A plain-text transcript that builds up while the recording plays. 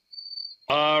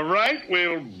All right,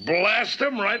 we'll blast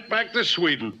them right back to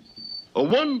Sweden. A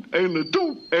 1 and a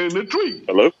 2 and a 3.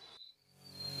 Hello?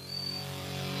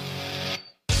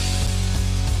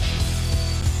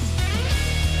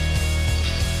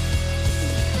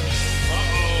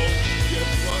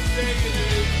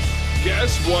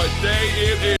 Guess what day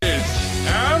it is?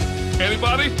 Huh?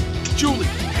 Anybody? Julie,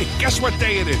 hey, guess what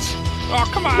day it is? Oh,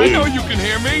 come on, I know you can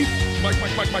hear me. Mike.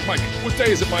 What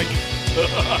day is it, Mike?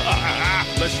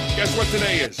 Let's guess what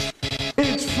today is.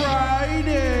 It's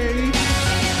Friday.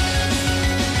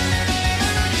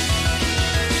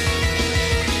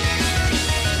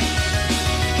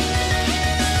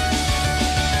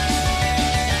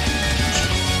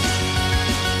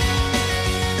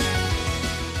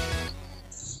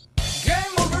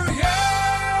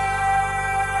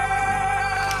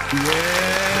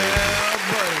 Yeah,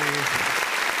 buddy.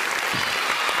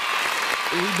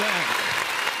 We back.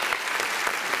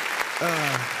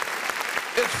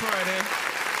 It's Friday.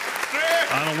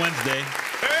 On a Wednesday.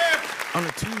 On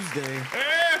a Tuesday.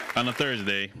 On a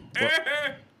Thursday.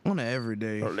 On a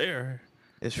everyday. There.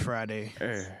 It's Friday.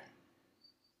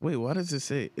 Wait, what does it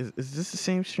say? Is this the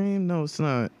same stream? No, it's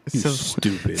not. It You says,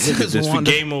 stupid. it Look at says this.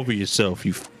 Wanda. Game over yourself,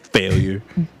 you failure.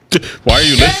 Why are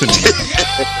you listening?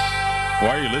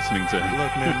 Why are you listening to him?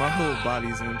 Look, man, my whole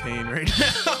body's in pain right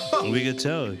now. We can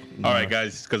tell. All right,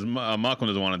 guys, because Malcolm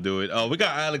doesn't want to do it. We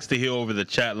got Alex to hear over the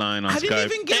chat line on I Skype.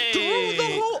 didn't even get through the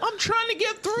whole. I'm trying to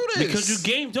get through this. Because you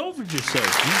gamed over yourself.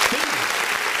 You finished.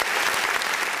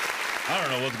 I don't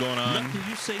know what's going on. Nothing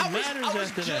you say matters I was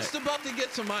after just that. about to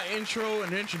get to my intro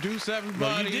and introduce No,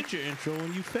 everybody. you did your intro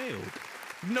and you failed.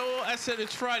 No, I said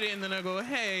it's Friday, and then I go,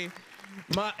 hey.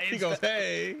 He goes,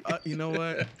 hey. You know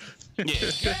what? Yeah,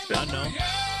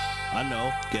 I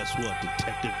know. Guess what?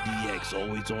 Detective DX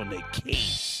always on the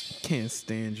case. Can't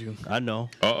stand you. I know.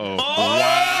 Uh-oh.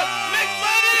 Wow.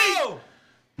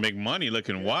 Make money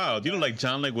looking wild. You look like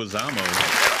John Leguizamo.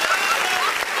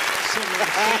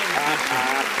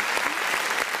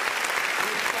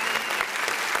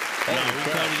 No,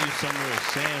 we're trying to use some of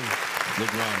Sam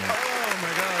LeGrand. Oh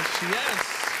my gosh, yes.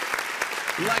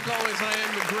 Like always, I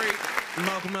am the great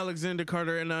Malcolm Alexander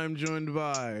Carter, and I'm joined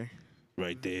by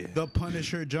Right there. The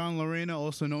Punisher, John Lorena,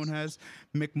 also known as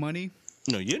McMoney.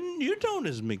 No, you're known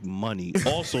as McMoney,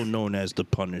 also known as the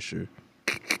Punisher.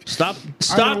 Stop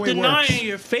way denying works.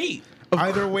 your fate.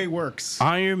 Either way works.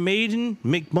 Iron Maiden,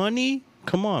 McMoney.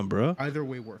 Come on, bro. Either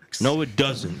way works. No, it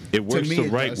doesn't. It works me, the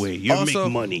it right does. way. You're Also-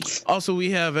 McMoney. Also,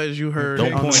 we have, as you heard,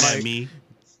 Don't on the point at mic, me.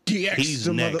 DX, He's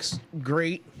the mother- next.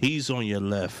 Great. He's on your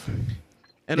left.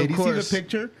 And Did of you course, see the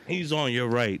picture? He's on your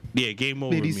right. Yeah, game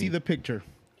over Did you me. see the picture?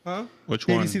 Which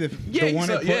Did one? you see the yeah, the one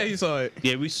I put? he saw it.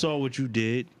 Yeah, we saw what you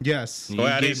did. Yes. You Oh,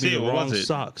 I didn't gave see me it. the What wrong was it?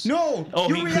 socks. No, Oh,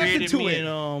 you he reacted created to me it. in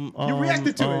You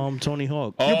reacted to it. Tony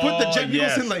Hawk. You put the Jack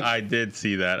yes, Nicholson, like- I did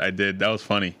see that. I did. That was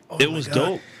funny. It was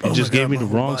dope. You just gave me the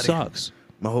wrong socks.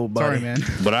 My whole body. Sorry, man.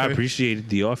 But I appreciated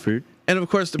the offer. And of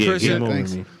course, the Yeah, person game over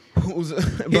thanks. me. who's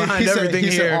behind everything he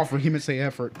here said offer. He meant say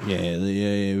effort. Yeah.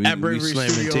 We, at Bravery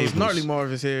slamming Studios, tables. Gnarly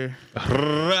Marv is here.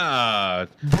 Hurrah.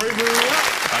 Bravery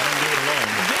up. I don't do it alone.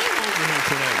 Game over him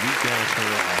for that weak ass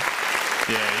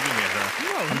hurrah. Yeah, you can get her.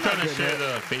 No, I'm trying to share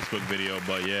the Facebook video,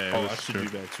 but yeah, it Oh, was I should true. do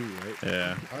that too, right?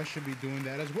 Yeah. I should be doing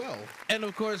that as well. And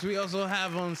of course, we also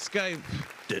have on Skype.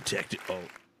 Detective. Oh.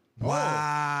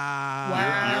 Wow.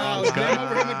 Wow. Game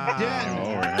over him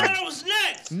again. I thought I was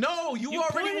next. No, you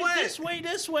already pointed went.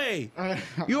 This way.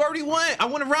 You already went. I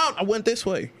went around. I went this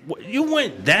way. You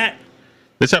went that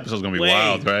This episode's going to be way.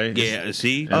 wild, right? Yeah,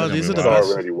 see? Oh, It's these are gonna the be It's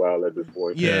best. already wild at this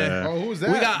point. Yeah. Oh, who's that?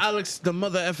 We got Alex, the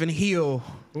mother effing heel,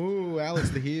 Ooh, Alex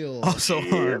the heel. also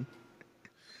on.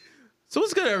 So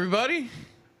what's good, everybody?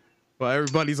 Well,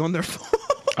 everybody's on their phone.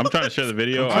 I'm trying to share the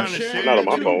video. I'm Oh, sharing Not on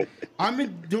my it, phone. too. I'm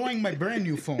enjoying my brand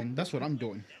new phone. That's what I'm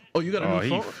doing. Oh, you got a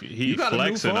new phone? he You got a new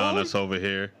flexing on phone? us over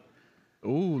here.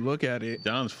 Ooh, look at it.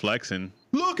 John's flexing.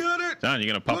 Look at it. John, you're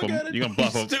gonna pop Look at a it. you're gonna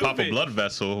pop a Stupid. blood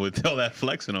vessel with all that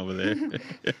flexing over there.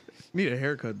 Need a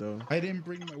haircut though. I didn't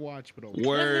bring my watch, but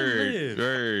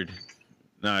Word.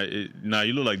 Nah,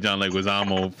 you look like John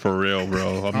Leguizamo for real,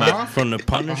 bro. I'm Uh-huh. not From the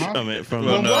Punisher. Uh-huh. I meant from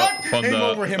Well, the. what? from Game the-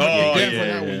 over him oh, again yeah, for that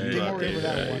yeah, one. yeah, Game over okay, him for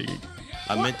that yeah, one.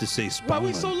 I meant to say Why Spawn.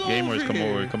 we so low Gamers over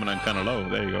here? coming on kind of low.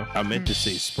 There you go. I meant to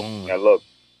say Spawn. And look,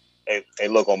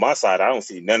 and look on my side. I don't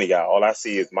see none of y'all. All I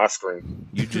see is my screen.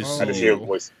 You just I just see. hear a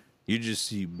voice. You just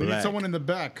see We need black. someone in the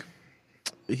back.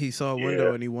 He saw a window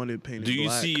Yeah. and he wanted painted Do you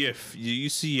black.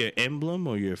 see your emblem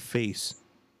or your face?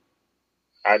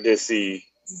 I just see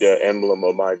the emblem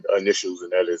of my initials,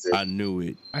 and that is it. I knew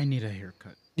it. I need a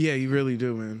haircut. Yeah, you really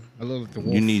do, man. I look like the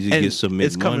wolf. You need to And get some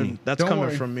it's money. coming. That's Don't coming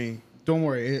worry. from me. Don't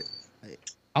worry.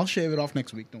 I'll shave it off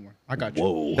next week. Don't worry. I got you.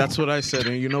 Whoa. That's what I said.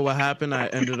 And you know what happened? I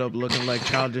ended up looking like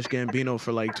Childish Gambino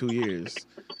for like 2 years.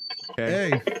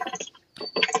 Okay. Hey,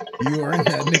 you earned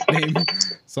that nickname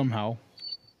somehow.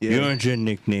 Yeah. You earned your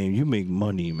nickname. You make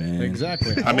money, man.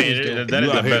 Exactly. I mean, that is You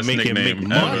the out here best making nickname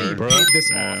money, ever. bro. Paid this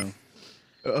Yeah.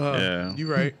 off. Yeah. You're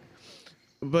right.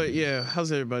 But yeah,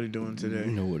 how's everybody doing You today?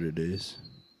 know what it is.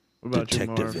 What about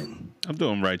Detective you, Marv? in I'm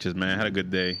doing righteous, man. Had a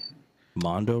good day.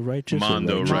 Mondo Righteous. or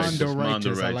Mondo Righteous? righteous. Mondo Mondo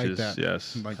righteous, I like righteous. that.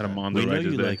 Yes. I like Had a that. Mondo We know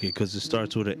righteous you day. like it because it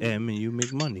starts with an M and you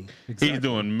make money. He's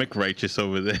doing Mick righteous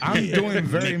over there. I'm doing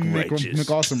very Righteous.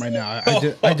 McAwesome right now.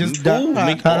 I just got Ooh, out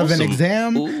of an McAwesome.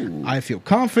 exam. Ooh. I feel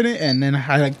confident, and then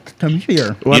I like come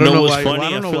here Well, I You don't know what's why- funny? I I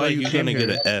don't know feel why like you you're came gonna get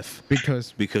here. an F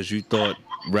because you thought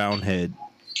Roundhead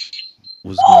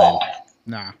was Glenn.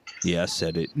 nah, Yeah, I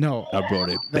said it. no, I brought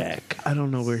it back. I don't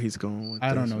know where he's going with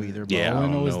I don't this, know man. either. But Yeah, all I I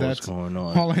know don't is know that what's going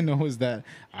on. all I know is that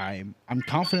I'm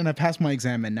confident I passed my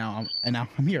exam, and now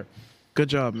I'm here. Good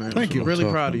job, man. Thank you. Really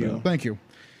Talking proud of you. about. Thank you.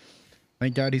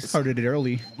 Thank God he started it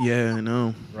early, Yeah, I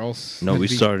know. or else No, I'd we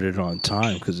be- started on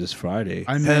time because it's Friday.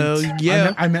 I Hell meant,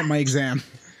 yeah. I meant my exam.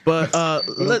 But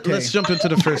okay. let's jump into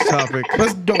the first topic.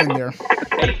 Let's go in there.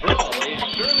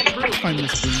 Find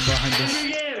this being behind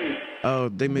us. Oh,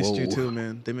 they missed you Whoa. too,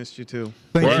 man. They missed you too.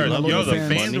 Thank Word. you, my love Yo, loyal the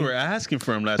fans. fans were asking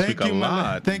for him last Thank week a you, my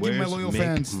lot. thank you, my Where's loyal Mick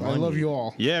fans. I love Money? you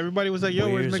all. Yeah, everybody was like,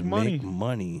 "Yo, where's Where's McMoney?" Make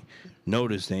Money?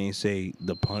 Notice they ain't say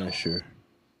the Punisher.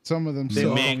 Some of them They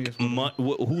still make money.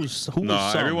 Who's No,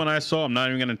 some? everyone I saw, I'm not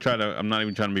even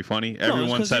trying to be funny. No, it's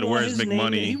Everyone 'cause said, he want "Where's his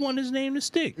name- He McMoney?" want his name to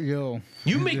stick. Yo,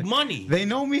 You make money. they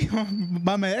know me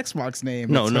by my Xbox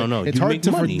name. No, It's no, like- no, It's you hard make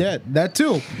to money. forget that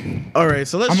too. All right,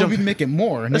 so let's I'm jump. gonna be making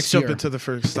more Let's next jump year. into the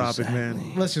first topic,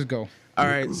 man. Let's just go. All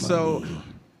right, so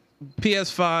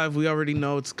PS5, we already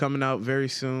know it's coming out very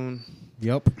soon,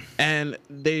 Yep. and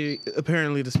the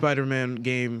Spider-Man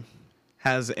game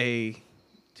has a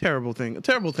terrible thing. A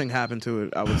terrible thing happened to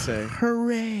it, I would say.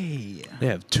 Hooray! They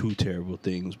have two terrible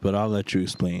things, but I'll let you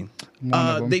explain. One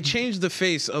of them. They changed the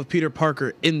face of Peter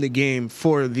Parker in the game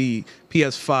for the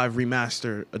PS5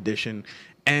 remaster edition,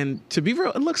 and to be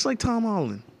real, it looks like Tom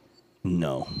Holland.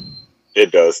 No,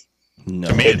 It does. no.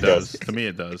 To me, it does. To me,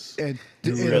 it does. It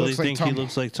You it really looks like think Tom. he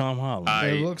looks like Tom Holland?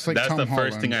 It looks like that's Tom the first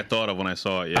Holland. thing I thought of when I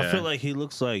saw it. Yeah. I feel like he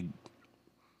looks like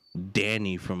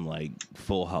Danny from like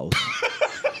Full House.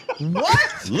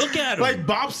 What? Look at him, Like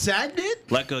Bob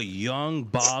Saget? like a young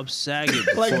Bob Saget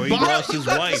before Like he Bob- lost his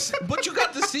wife. But you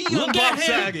got to see Look at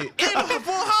him. in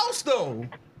Full House, though.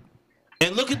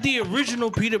 And look at the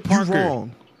original Peter You're Parker.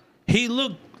 wrong. He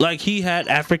looked like he had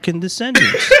African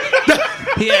descendants.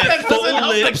 He had full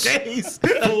lips,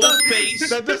 full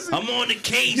face. I'm on the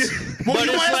case. Well, but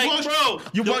you it's might like, as well, bro,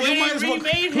 you the might, way you might as they well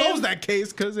remade close him. that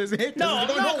case because it's No, going I'm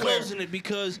not nowhere. closing it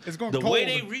because It's going the way cold.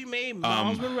 they remade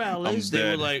Miles Morales, I'm they were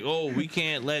dead. like, oh, we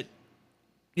can't let,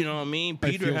 you know what I mean, I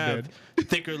Peter feel have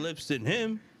thicker lips than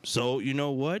him. So, you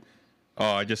know what?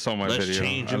 Oh, I just saw my Let's video.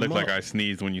 change I him looked like up. I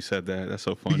sneezed when you said that. That's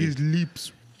so funny. His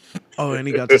lips. Oh, and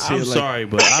he got to see I'm it. Like, sorry,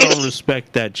 but I don't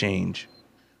respect that change.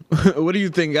 what do you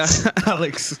think,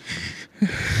 Alex?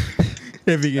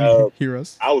 If you can hear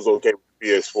us. I was okay with the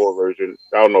PS4 version.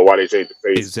 I don't know why they changed the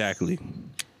face. Exactly.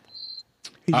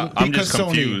 I'm just Because Sony.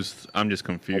 confused. I'm just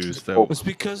confused. Oh. It's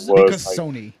because Was Because like-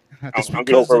 Sony. I'm because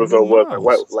getting over of it. What,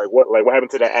 Miles. what happened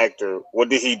to the actor? What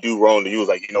did he do wrong? That you was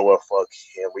like, you know what? Fuck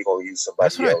him. We gonna use somebody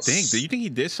That's what else. I think. Do you think he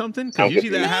did something? I'm Because usually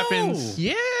that confused. happens.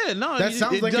 Yeah, no, That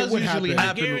sounds like it does would usually happen. I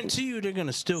happen. guarantee you they're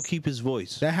gonna still keep his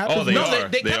voice. That happens. Oh, they No, are.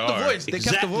 they kept the are. voice. They kept the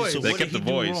Exactly. voice. So They what kept the did he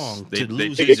do voice. wrong They to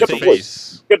lose changed his kept the the voice.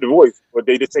 face. Get the voice, but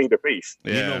they just changed the face.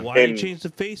 Yeah. You know why And- they changed the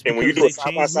face? And when you Because do a they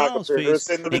side by changed side Miles'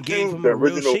 comparison face of the and gave two, him the a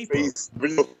real original shape up. face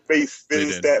They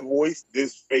fits did. that voice.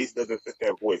 This face doesn't fit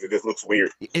that voice. It just looks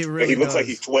weird. It Like, really he looks does. like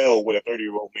he's 12 with a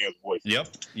 30-year-old man's voice.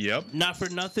 Yep. Not for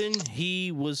nothing,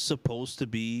 he was supposed to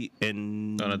be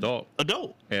An adult.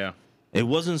 Yeah. It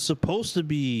wasn't supposed to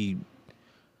be.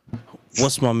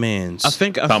 What's my man's? I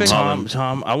think. Tom Holland.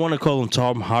 Tom. I want to call him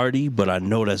Tom Hardy, but I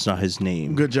know that's not his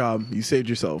name. Good job. You saved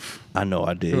yourself. I know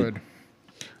I did. Good.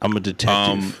 I'm a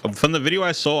detective. From the video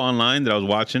I saw online that I was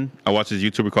watching, I watched this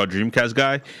YouTuber called Dreamcast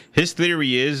Guy. His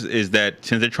theory is that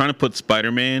since they're trying to put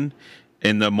Spider-Man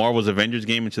in the Marvel's Avengers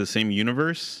game into the same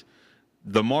universe,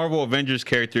 the Marvel Avengers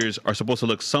characters are supposed to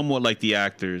look somewhat like the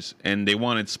actors, and they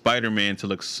wanted Spider-Man to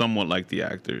look somewhat like the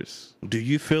actors. Do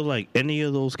you feel like any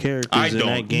of those characters I in don't.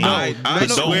 that game? I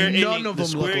don't. None of the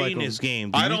them look Square like Enix them. game.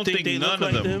 Do I you don't think they none look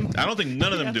of like them. I don't think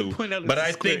none of them do. But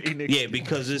I think, yeah,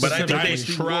 because it's but I think they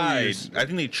Dynasty tried. Warriors. I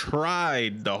think they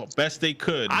tried the best they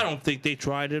could. I don't think they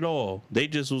tried at all. They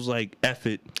just was like, F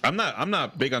it. I'm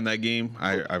not big on that game.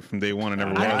 I from day one I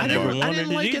never was. I never but- wanted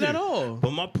didn't it like it either. at all. But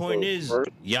my point is,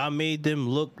 y'all made them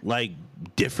look like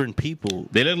different people.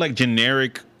 They look like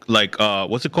generic, like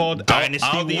what's it called? Dynasty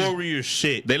Aldi's- Warriors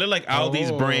shit. They look like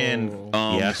Aldi's brand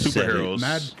Yeah, I said it. superheroes.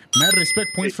 Mad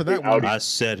respect points for that one. I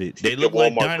said it. They The look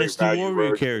like Walmart Great Dynasty Value Warrior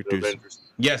version of characters. Avengers.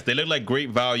 Yes, they look like Great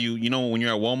Value. You know, when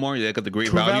you're at Walmart, they got the Great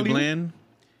True Value Value? plan.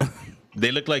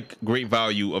 They look like Great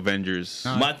Value Avengers.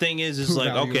 My thing is, it's True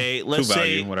like, value. okay, let's True say,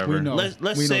 Value, whatever. We know. let's We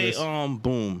know say, this.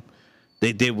 boom,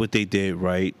 they did what they did,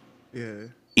 right? Yeah.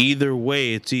 Either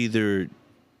way, it's either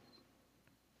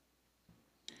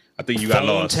I think you got phone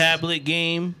lost. tablet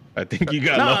game. I think you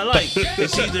got Nah, lost. like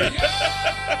it's either.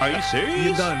 Are you serious?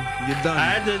 You're done. You're done. I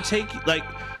had to take like.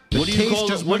 What do you case call?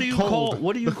 just What do went you call? cold.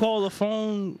 What do you call a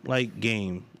phone like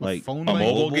game? Like phone A like-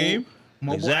 mobile game?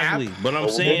 Mobile exactly. app? But I'm Mobile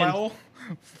saying Mobile?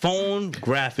 phone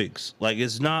graphics. Like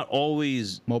it's not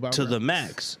always Mobile to the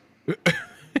graphics. max.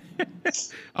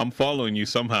 I'm following you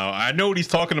somehow. I know what he's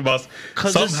talking about.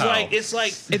 Cause Somehow. it's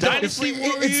like It's Dynasty there.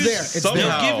 Warriors. It's there. It's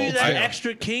Somehow. They'll give you that I-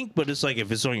 extra kink, but it's like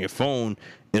if it's on your phone,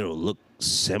 it'll look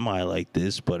semi like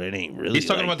this, but it ain't really. He's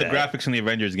talking like about the that. graphics in the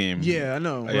Avengers game. Yeah, I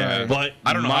know. Yeah. Right. But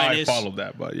I don't know minus- how I followed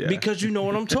that, but yeah. Because you know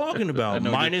what I'm talking I about.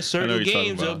 know Minus I know certain what you're talking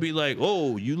games, they'll about. be like,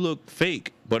 "Oh, you look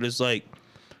fake," but it's like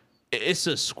it's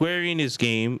a Square Enix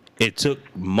game. It took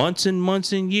months and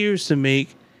months and years to make,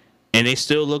 and they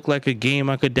still look like a game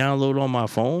I could download on my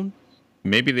phone.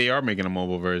 Maybe they are making a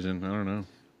mobile version. I don't know.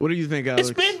 What do you think, Alex?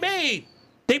 It's been made.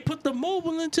 They put the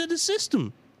mobile into the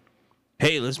system.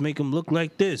 Hey, let's make them look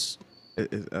like this.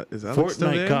 Is Alex still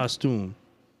Fortnite there? costume.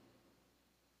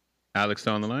 Alex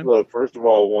still on the line? Look, first of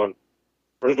all, one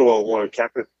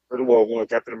Captain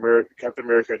America. Captain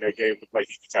America in that game looked like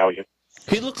he's Italian.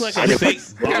 He looked like I a just fake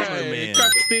like- bomber man.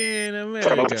 Captain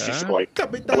Trying to look she's like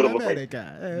Capitán Widow look like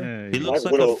América. He looks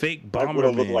like Black Widow- a fake Black bomber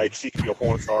Widow look man. like she could be a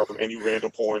porn star from any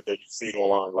random porn that you see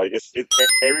online. Like it's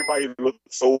everybody looks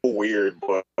so weird,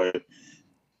 but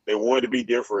they wanted to be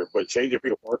different. But changing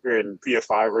Peter Parker in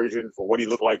PS5 version from what he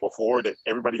looked like before that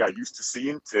everybody got used to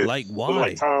seeing to Like look why?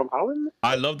 like Tom Holland.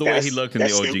 I love the way he looked in the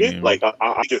That's OG stupid. game. Like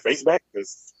I get face back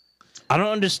because I don't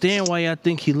understand why y'all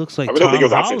think he looks like I really don't Tom think it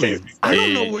was option Holland. change. I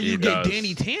don't know He- where he you get does.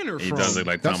 Danny Tanner He from. does look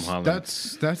like Tom Holland.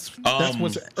 That's Um,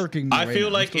 what's irking me. I right feel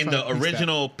now. like I'm still in the trying to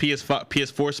piece that. original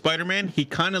PS4 Spider-Man, he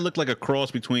kind of looked like a cross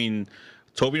between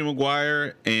Tobey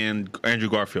Maguire and Andrew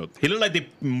Garfield. He looked like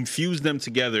they fused them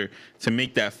together to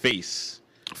make that face.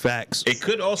 Facts. It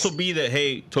could also be that,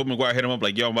 hey, Tobey Maguire hit him up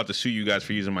like, yo, I'm about to sue you guys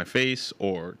for using my face,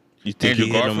 or You think Andrew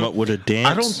he hit Garfield. him up with a dance?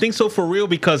 I don't think so for real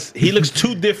because he looks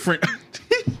too different.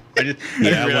 I just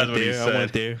Yeah, I realized went what he there. I said.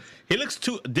 went there. He looks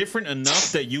too different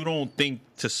enough that you don't think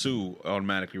to sue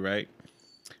automatically, right?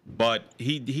 But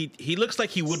he looks like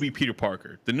he would be Peter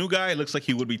Parker. The new guy looks like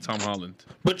he would be Tom Holland.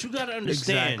 But you gotta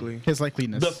understand Exactly. His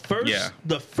likeliness.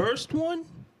 the first one.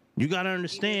 You gotta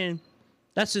understand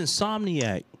that's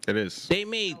Insomniac. It is. They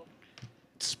made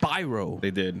Spyro.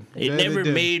 They did. It Yeah, they never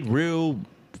did. made real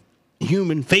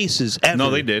human faces ever. No,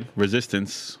 they did.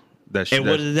 Resistance. That shit. And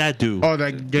what did that do? Oh,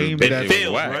 that game it, that was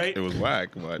failed, whack. right? It was whack.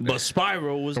 But But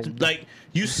Spyro was like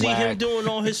you see him Whack. doing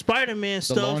all his Spider-Man the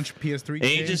stuff, launch PS3 and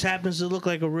he game. just happens to look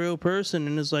like a real person,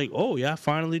 and it's like, oh yeah, I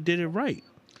finally did it right.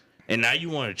 And now you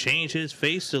want to change his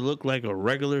face to look like a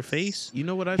regular face? You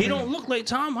know what I He think? don't look like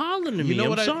Tom Holland to me. know I'm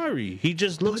what I- sorry. He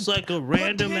just looks like a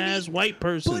random ass white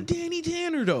person. But Danny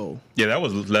Tanner though. yeah, that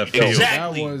was left field.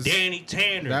 Exactly. That was- Danny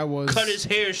Tanner. that was- cut his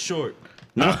hair short.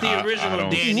 Not the I original don't-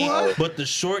 Danny, What? but the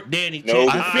short Danny No,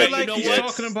 Tanner. I feel like you know he's what?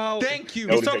 talking about. Thank you.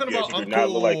 He's talking about he do not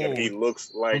look like him. He Uncle.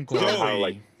 looks like Uncle Tom Joey. Holland.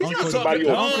 Like He's not somebody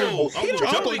talking else. No, Most Uncle people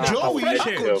Joey. look Uncle like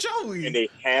Joey. him, Joey. and they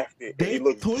have to. They He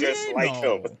looks put just in, like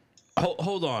though. him.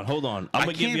 Hold on. I'm I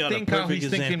gonna give can't you a think how perfect he's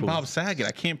thinking example. Bob Saget.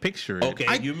 I can't picture it. Okay,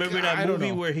 you remember I that don't movie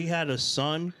know. where he had a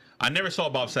son? I never saw a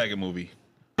Bob Saget movie.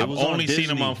 It I've was on only seen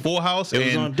him Disney. on Full House. It was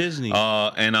and, on Disney.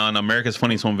 And on America's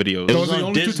Funniest Home Videos. It Those was are the on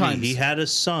only two Disney. times. He had a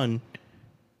son,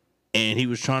 and he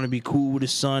was trying to be cool with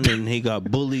his son, and he got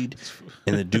bullied,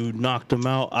 and the dude knocked him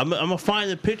out. I'm gonna find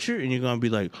the picture, and you're gonna be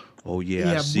like, "Oh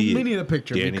yeah, I see we it." need a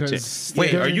picture Danny because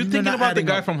Wait, they're- are you they're thinking not about the adding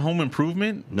guy up. from Home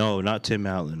Improvement? No, not Tim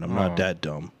Allen. I'm not that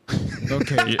dumb.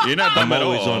 Okay, You're not dumb I'm at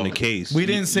always all. on the case. we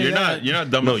didn't say You're that. not. You're not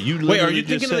dumb. No, you Wait, are literally you just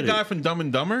thinking of the said guy it. from Dumb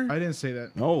and Dumber? I didn't say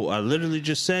that. No, I literally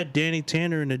just said Danny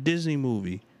Tanner in a Disney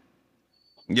movie.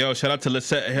 Yo, shout out to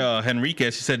Lisette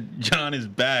Henriquez. She said John is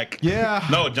back. Yeah.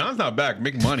 No, John's not back.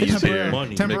 Big Money is here.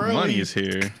 Money. Big Money is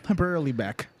here. Temporarily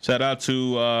back. Shout out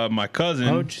to my cousin.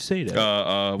 How would you say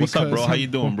that? What's up, bro? How you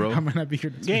doing, bro? I might not be here.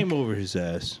 This Game over his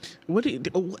ass. What do you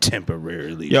do?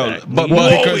 Temporarily. Yo, back. but He's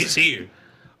because- always here.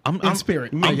 I'm in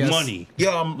spirit. I Make guess. money.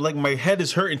 Yo, I'm like my head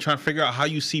is hurting trying to figure out how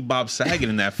you see Bob Saget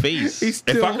in that face. He's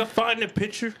If I still could find a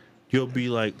picture, you'll be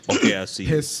like, okay, I see.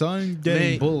 his son getting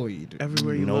Mate. bullied.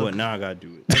 Everywhere You you know look. what? Now I gotta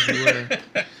do it. Everywhere.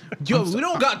 Yo, we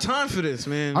don't got time for this,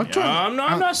 man. I'm trying.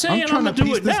 I'm not saying I'm trying gonna to do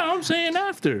piece it this- now. I'm saying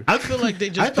after. I feel like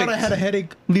they just. I thought I picked- had a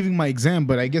headache leaving my exam,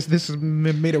 but I guess this has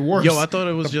made it worse. Yo, I thought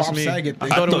it was The just Bob me. Saget I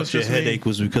thing. I thought it thought was your just me. headache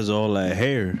was because of all that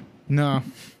hair No,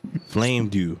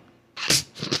 flamed you.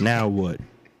 Now what?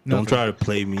 Don't Nothing. try to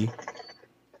play me.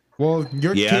 well,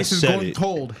 your Yeah, I case is said going it.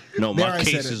 cold. No, There my I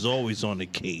said case it. is always on the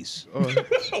case.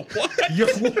 Yo,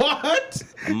 what?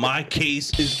 My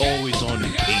case is always on the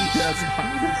case.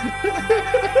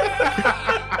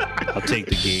 I'll take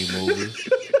the game over.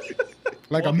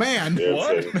 Like a man.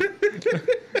 What?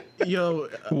 Yo,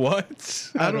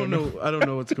 What? I don't know. I don't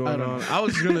know what's going on. I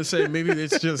was gonna say maybe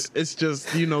it's just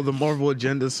the Marvel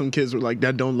agenda. Some kids were like,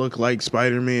 that don't look like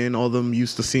Spider-Man. All of them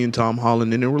used to seeing Tom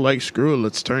Holland, and they were like, screw it,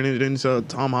 let's turn it into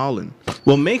Tom Holland.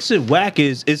 What makes it whack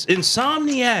is it's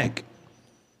Insomniac.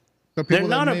 The people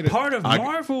They're that not a made it. part of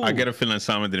Marvel. I get a feeling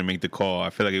Simon didn't make the call. I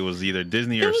feel like it was either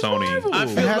Disney or was Sony. Marvel. I It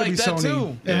feel had to like be that Sony.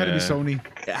 too. It had to be Yeah. Sony.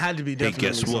 It had to be Hey, definitely.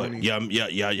 guess what?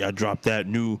 Sony. Y'all dropped that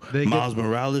new They Miles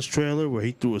Morales trailer where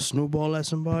he threw a snowball at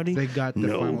somebody. They got the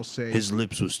no, final say. his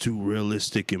lips was too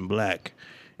realistic and black.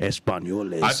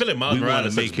 Españoles. I feel like Miles We wanna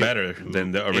Morales looks make it- better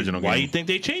than the original And why game. you think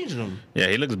they changed him? Yeah,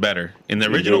 he looks better. In the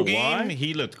original know game, why?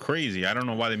 he looked crazy. I don't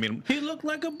know why they made him. He looked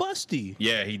like a busty.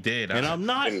 Yeah, he did. And I'm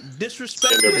not In the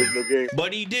disrespecting original game,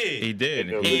 but he did. He did.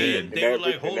 in the He original- did. They were in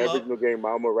like, that hold up. original game,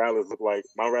 Miles Morales looked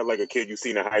like a kid you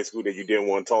seen in high school that you didn't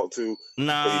want to talk to.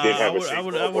 Nah, But he didn't have a I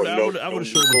would have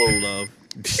showed him some love.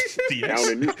 Down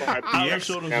in New Spider- I would've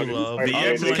showed him down some in New love. Spider- The I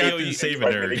ex was like, yo, Captain you-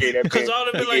 Saver They gave that Because man- I would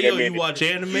have been they like, gave yo, that you man watch the-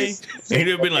 anime? And he'd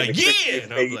have been like, yeah.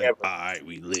 And I was like, ever. all right,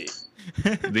 we lit.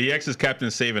 The ex is Captain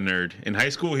Save a Nerd. In high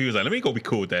school, he was like, let me go be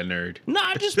cool with that nerd. Nah,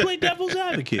 I just play devil's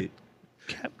advocate.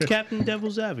 Captain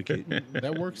Devil's Advocate.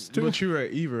 That works too. But you're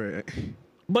right. You're right.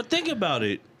 But think about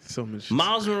it. So much.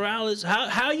 Miles Morales,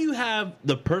 how you have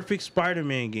the perfect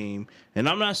Spider-Man game, and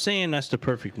I'm not saying that's the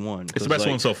perfect one. It's the best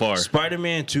one so far.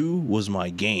 Spider-Man 2 was my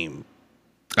game.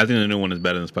 I think the new one is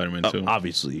better than Spider-Man 2.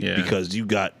 Obviously, Yeah. because you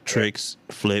got tricks,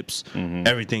 flips,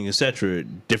 everything, etc.,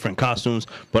 different costumes.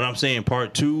 But I'm saying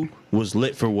part 2 was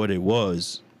lit for what it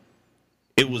was.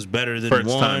 It was better than For its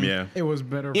one. time, yeah. It was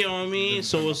better. You know what I mean?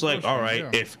 So it's like, all right,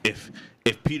 Yeah.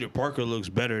 if Peter Parker looks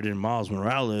better than Miles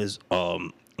Morales,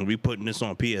 we putting this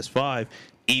on PS5,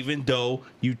 even though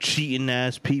you cheating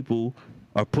ass people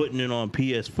are putting it on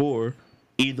PS4,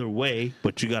 either way,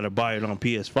 but you got to buy it on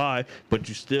PS5, but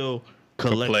you still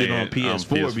collect play it on it on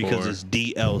PS4 because PS4. it's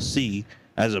DLC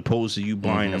as opposed to you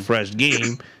buying a fresh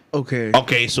game. Okay.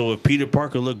 Okay, so if Peter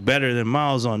Parker looked better than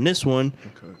Miles on this one,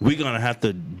 we're gonna have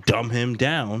to dumb him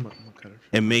down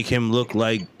and make him look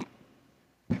like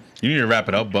You need to wrap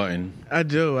it up button. I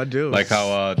do. Like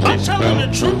how I'm Jason telling Bell-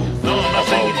 the truth. No, I'm not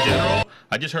saying in general.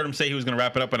 I just heard him say he was going to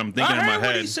wrap it up, and I'm thinking I in my heard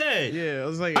what he head. said. Yeah, I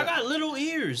was like, I got little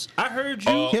ears. I heard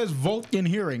you. He has Vulcan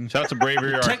hearing. Shout out to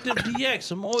Bravery Detective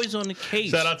DX. I'm always on the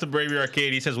case. Shout out to Bravery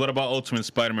Arcade. He says, what about Ultimate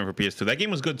Spider-Man for PS2? That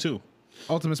game was good, too.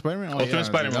 Ultimate Spider-Man. Oh, Ultimate yeah,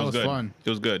 Spider-Man that was good. fun. It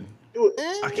was good.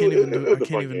 I can't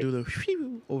even do the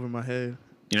phew over my head.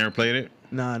 You never played it?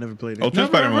 Nah, I never played it. Ultimate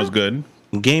Spider-Man was good.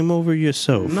 Game over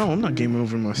yourself. No, I'm not gaming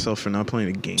over myself for not playing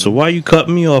a game. So why you cut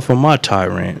me off on my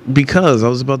tyrant? because I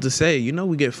was about to say,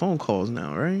 we get phone calls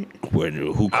now, right?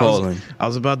 Who calling? I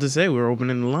was about to say we're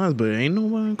opening the lines, but ain't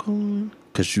nobody calling.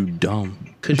 Cause you dumb.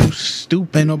 Cause you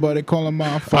stupid. Ain't nobody calling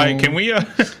my phone. All right,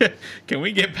 can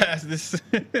we get past this?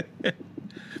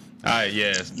 All right,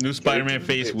 yes. New Spider-Man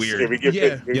face Can we weird. get Yeah,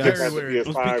 can we yeah. get Very past the weird. It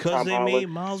was PS5 because Tom they Holland? made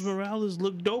Miles Morales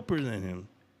look doper than him.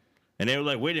 And they were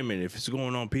like, wait a minute, if it's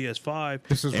going on PS5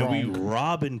 This is and we wrong.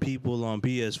 robbing people on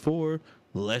PS4,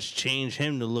 let's change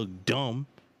him to look dumb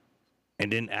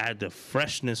and then add the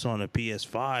freshness on a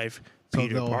PS5, So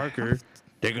Peter they'll Parker.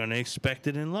 They're going to expect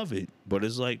it and love it. But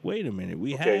it's like, wait a minute,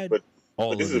 we Okay, had but all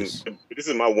But of this. this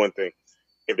is my one thing.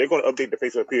 If they're going to update the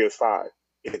face of the PS5,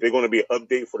 Is there going to be an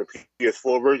update for the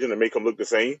PS4 version to make them look the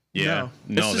same? Yeah,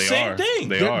 It's the they same are. thing.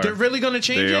 They They're, are. they're really gonna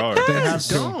change They it. are. They have That's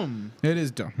to. dumb. It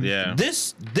is dumb. Yeah.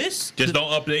 This Just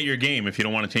don't update your game if you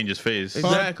don't want to change his face.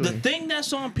 Exactly. The thing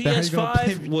that's on how you gonna PS5,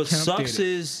 play- what can't update sucks it.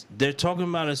 is they're talking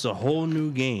about it's a whole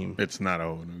new game. It's not a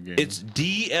whole new game. It's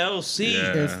DLC.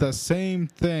 Yeah. It's the same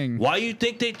thing. Why you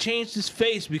think they changed his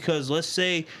face? Because let's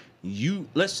say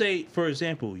for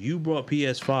example, you brought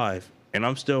PS5 and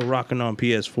I'm still rocking on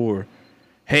PS4.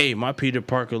 Hey, my Peter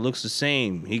Parker looks the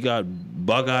same. He got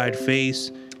bug-eyed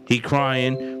face. He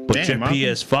crying. But Damn, your Malcolm.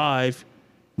 PS5,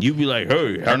 you be like,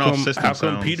 hey, Turn off how system come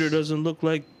sounds. Peter doesn't look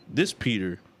like this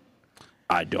Peter?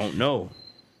 I don't know.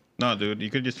 No, dude, you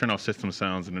could just turn off system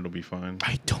sounds and it'll be fine.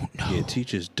 I don't know. Yeah,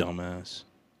 teach his dumbass.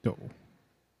 No.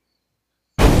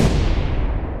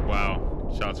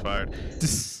 Wow, shots fired.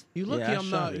 You lucky Yeah, I I'm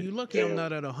shot not. it. You lucky I'm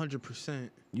not at 100%.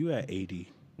 You at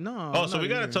 80. No. Oh, I'm so not we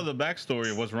gotta even. tell the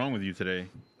backstory of what's wrong with you today.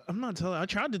 I'm not telling. I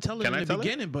tried to tell it Can in I the tell it?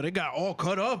 beginning, but it got all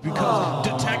cut up because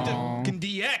Detective can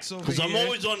DX over Because I'm here.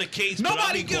 always on the case, but I'll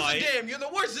Nobody be gives quiet. a damn. You're the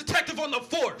worst detective on the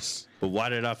force. But why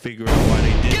did I figure out why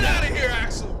they did Get that? out of here,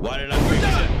 Axel. Why did I We're figure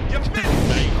done. that? You're finished.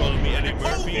 Now you calling me Eddie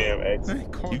Murphy? Damn, X.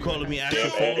 You calling me Axel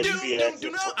Damn, Foley? X.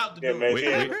 Do not out the Yeah, door.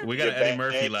 man. We got an Your Eddie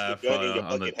Murphy back, laugh your gun in your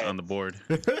on bucket the board.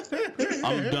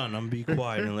 I'm done. I'm be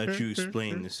quiet and let you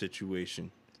explain the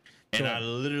situation. And I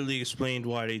literally explained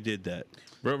why they did that.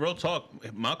 Real talk,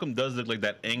 Malcolm does look like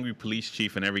that angry police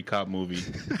chief in every cop movie.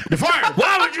 You're fired.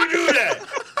 Why would you do that?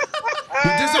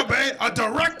 You disobeyed a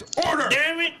direct order.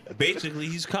 Damn it. Basically,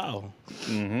 he's Kyle.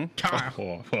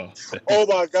 Oh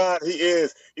my God, he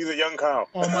is. He's a young Kyle.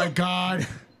 Oh my God.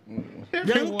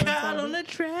 Young Kyle on the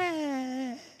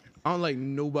track. I don't like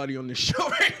nobody on the show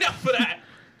right now for that.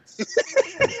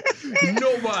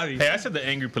 Nobody. Hey, I said the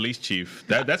angry police chief.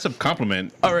 That's a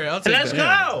compliment. All right, I'll And take that's that.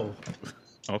 Kyle.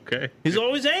 Okay. He's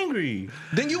always angry.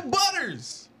 Then you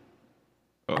Butters.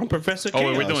 I'm Professor Oh, Chaos.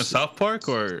 wait, we're doing South Park,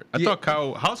 or I Yeah. thought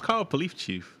Kyle. How's Kyle a police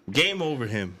chief? Game over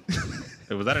him.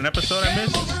 Was that an episode I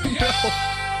missed?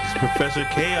 It's Professor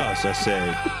Chaos, I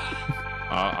said.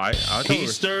 I thought He it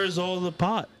was- stirs all the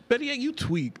pot. Better yet, you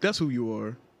Tweak. That's who you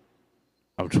are.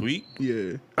 I'm Tweak.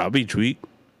 Yeah. I'll be Tweak.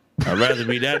 I'd rather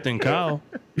be that than Kyle.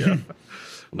 Yeah.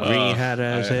 Green hat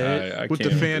ass head. I With the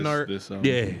can't fan this- art. this,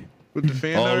 Yeah. With the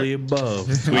fan All art. the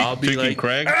above. I'll be Tweaking like,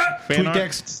 Craig. Fan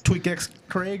Tweak art? X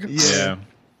Craig. Yeah.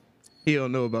 He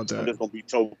don't know about I'm that. just gonna be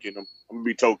token. I'm gonna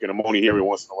be token. I'm only here every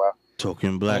once in a while.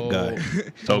 token black guy.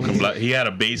 Token black. He had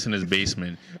a bass in his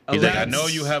basement. He's like, I know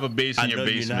That's- you have a bass in I your know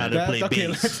you know how basement. to play Okay,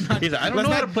 bass. let's not. He's like, I don't let's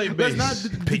know how not- to play Let's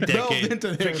bass. not Pick that delve kid.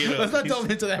 into Pick it that. up. Let's not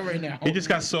delve into that right now. He just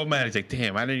got so mad. He's like,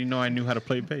 damn, I didn't even know I knew how to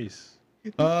play bass.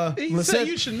 He let's said say-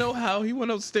 you should know how. He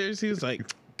went upstairs. He was like,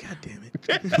 God damn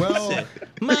it. well,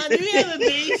 Man, do you have a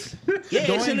bass? Yeah, it's in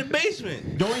Going- the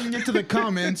basement. going into the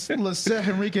comments, Lisette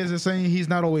Henriquez is saying he's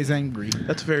not always angry.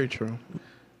 That's very true.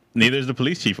 Neither is the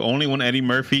police chief. Only when Eddie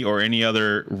Murphy or any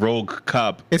other rogue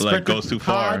cop like goes too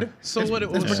far. Todd. So what?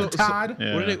 Inspector Todd.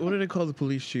 Yeah. What do they call the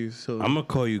police chief? So I'm gonna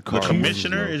call you The Carl.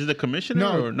 commissioner Winslow. is it the commissioner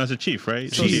No. or no? It's the chief,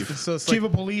 right? Chief. So it's Chief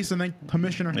like, of police and then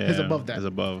commissioner is above that. Is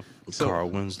above. Carl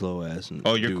Winslow ass.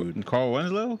 Oh, you're dude. Carl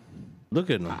Winslow? Look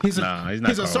at him. He's a, Nah, he's not.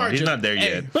 he's a Carl. sergeant. He's not there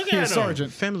Hey, yet. Look He's a at him.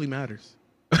 sergeant. family matters.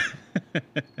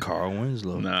 Carl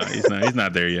Winslow. Nah, he's not. He's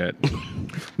not there yet.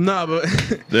 Nah, but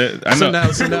I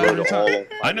know. so now every time.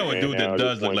 I know a dude that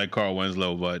does look like. like Carl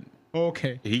Winslow, but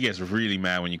Okay. he gets really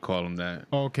mad when you call him that.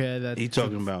 Okay. That's He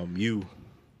talking about you.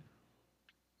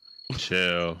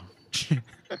 Chill.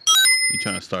 You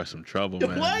trying to start some trouble,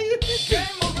 man? No, we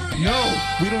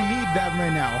don't need that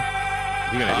right now.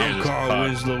 You gotta hear I'm this Carl pod.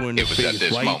 Winslow in the It was at face.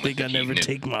 this Why you moment think I that he never knew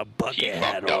take my bucket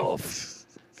hat fucked up. off?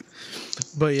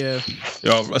 But yeah,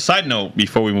 Yo, a side note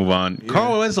before we move on.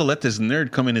 Carl Winslow let this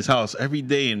nerd come in his house every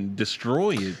day and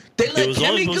destroy it. they It let was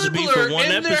only Kimmy supposed to be for Goodler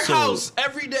one in their episode. house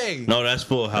every day. No, that's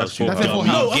Full House. Full you House. dumb.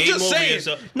 No, You I'm game just over saying.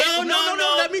 yourself. No,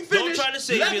 let me Don't finish. try to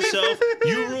save Let me yourself.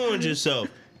 You ruined yourself.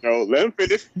 No, let him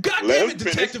finish. God Let damn him it,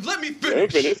 finish. detective, let me Let him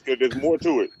finish. finish because there's more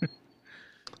to it.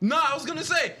 No, I was gonna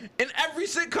say, in every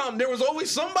sitcom, there was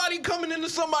always somebody coming into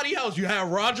somebody's house. You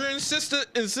had Roger and sister.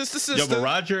 Yo, but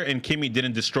Roger and Kimmy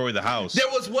didn't destroy the house. There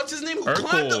was what's his name who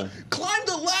Urkel. climbed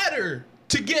the ladder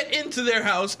to get into their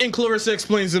house, and Clarissa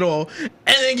explains it all. And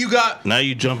then you got, Now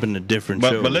you jump into different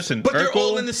shows. But listen, but they're Urkel,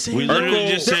 all in the same. We literally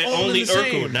just They're said all in only the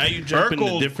same. Urkel. Now you jump into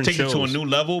Urkel different takes shows. it to a new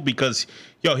level because,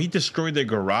 yo, he destroyed their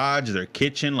garage, their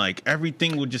kitchen, like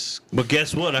everything would just. But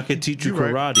guess what? I could teach you You're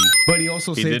karate. But he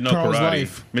also He saved did no Carl's karate.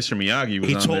 life. Mr. Miyagi was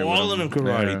He on taught there with all of him. them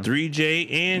karate. Yeah. 3J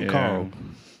and Yeah. Carl.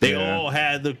 They Yeah. all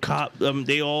had the cop.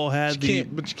 They all had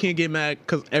But you can't get mad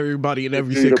because everybody in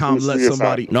every Yeah, the sitcom let police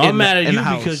somebody. No, in I'm mad the- at in you the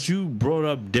house. because you brought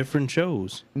up different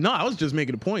shows. No, I was just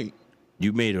making a point.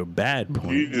 You made a bad You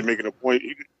point. just making a point.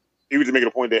 He was just making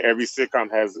a point that every sitcom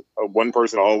has one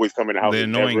person always come in the house The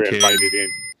and annoying never kid. invited in.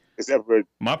 Except for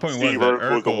My point Steve was that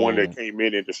Urkel was the one that Urkel, came in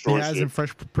and He destroyed has shit. in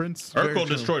Fresh Prince. Very Urkel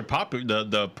true. destroyed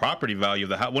the property value of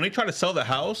the house. When they try to sell the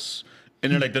house,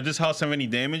 and they're like, "Does this house have any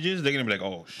damages?" They're gonna be like,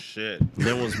 "Oh shit!"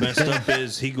 Then what's messed up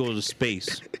is he goes to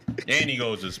space And he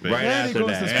goes to space. right And he after goes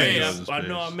that. to Hey, space. I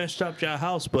know I messed up your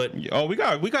house, but Oh, we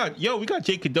got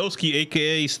Jake Kadowski,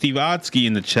 aka Steve Otsky,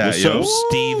 in the chat. what's Yo, up,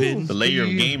 Steven? the layer of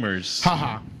gamers.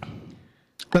 Haha.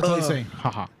 That's what they say.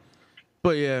 Haha.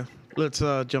 But yeah, let's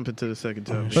jump into the second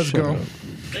topic. Let's go.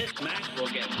 This match will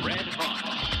get red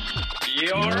hot.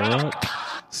 You're up.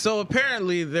 So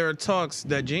apparently there are talks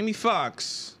that Jamie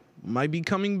Foxx might be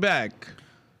coming back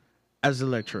as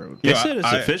Electro. They Yo, said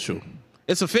it's official.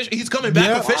 It's official. He's coming back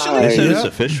Yeah. officially. They said Yeah. it's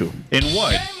official. In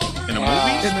what? In a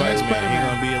movie? Spider-Man, he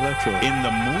gonna be Electro. In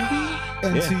the movie?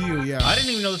 NCU, yeah. I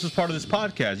didn't even know this was part of this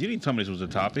podcast. You didn't tell me this was a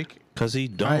topic. Cause he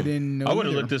dumb. I didn't know. I would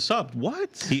have either. looked this up.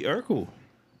 What? He Urkel.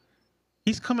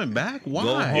 He's coming back? Why?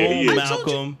 Go he home, is.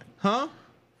 Malcolm. Huh?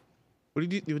 What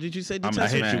did you say? I'm I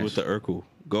Detective? hit you Smash. with the Urkel.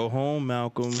 Go home,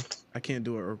 Malcolm. I can't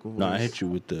do an Urkel voice. No, I hit you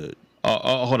with the.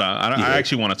 Hold on. I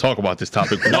actually want to talk about this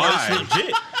topic. No, Why? it's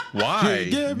legit. Why?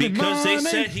 Give me Because they money.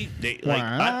 said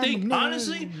I think Why?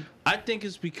 honestly, I think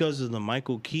it's because of the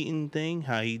Michael Keaton thing,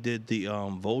 how he did the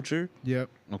Vulture. Yep.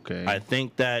 Okay. I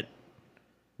think that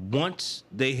once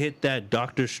they hit that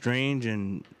Doctor Strange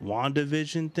and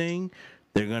WandaVision thing,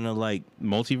 they're gonna like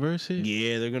Multiverse?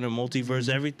 yeah, they're gonna multiverse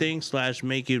everything /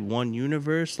 make it one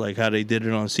universe, like how they did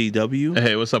it on CW.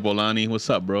 Hey, what's up, Olani? What's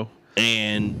up, bro?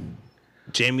 And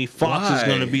Jamie Foxx is Why?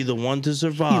 gonna be the one to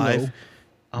survive. Hilo.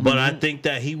 But I think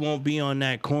that he won't be on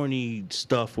that corny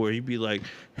stuff where he'd be like,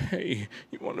 "Hey,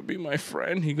 you want to be my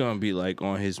friend?" He gonna be like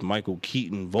on his Michael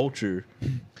Keaton Vulture,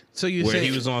 So you're where saying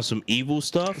he was on some evil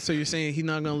stuff. So you're saying he's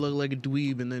not gonna look like a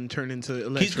dweeb and then turn into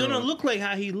Electro? He's gonna look like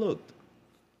how he looked.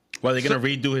 Why, they going to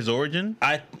redo his origin?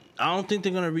 I don't think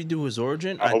they're gonna redo his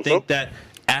origin. I hope think so. that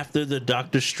after the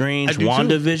Doctor Strange I do too.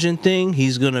 WandaVision thing,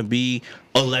 he's gonna be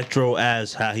Electro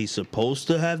as how he's supposed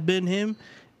to have been him,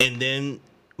 and then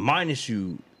minus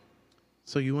you.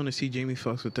 So you want to see Jamie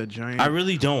Foxx with that giant? I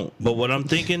really don't. But what I'm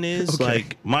thinking is Okay.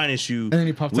 like minus you. And then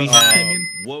he pops we out have singing.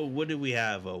 what did we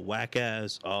have? A whack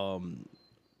ass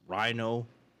Rhino.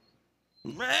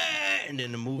 And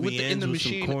then the movie with the, ends in the with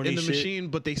some machine, corny in the shit. machine,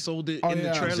 but they sold it Oh, in the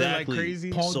yeah. trailer Exactly. like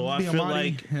crazy. Paul So I feel Giamatti.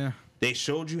 like Yeah. they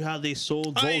showed you how they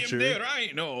sold Vulture.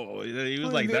 right. No, he was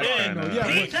I like mean, that yeah, kind no, of. yeah,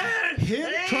 but him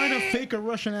trying to fake a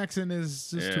Russian accent is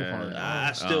just too Yeah. hard.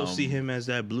 I still see him as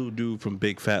that blue dude from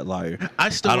Big Fat Liar. I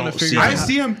still I want don't to see figure him. I out.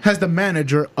 see him as the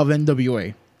manager of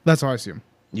NWA. That's how I see him.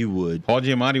 You would. Paul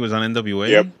Giamatti was on NWA?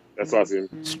 Yep, that's what I see him.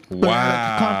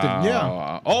 Wow. Compton,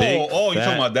 yeah. Big Oh, you're fat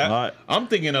talking about that? lot. I'm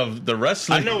thinking of the I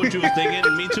wrestling. know what you was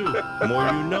thinking. Me too. More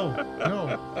you know.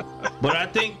 No, But I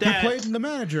think he that played the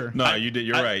manager. No, you did.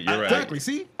 You're right. You're right. Exactly.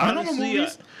 See, I know my honestly,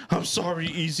 movies. I'm sorry,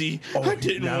 Easy. I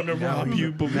didn't want to rob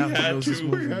you, but we now he had knows his to.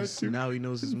 movies. Now he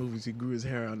knows his movies. He grew his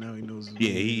hair out. Now he knows. His Yeah,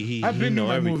 movies. he I've been know to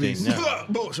my everything movies. now.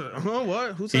 Bullshit. Huh?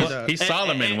 What? Who said that? He's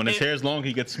Solomon. When his hair is long,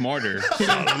 he gets smarter.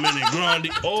 Solomon and Grande.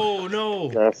 Oh no.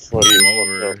 That's funny. Game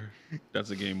over.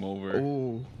 That's a game over.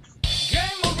 Oh, Yeah,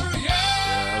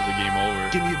 that was a game over.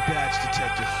 give me a badge,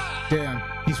 detective. Damn,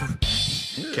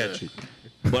 he's Catch it.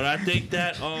 But I think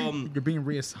that you're being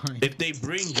reassigned. if they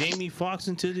bring Jamie Foxx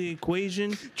into the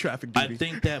equation, Traffic I duty.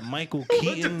 think that Michael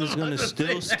Keaton is gonna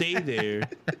still stay there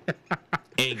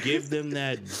and give them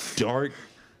that dark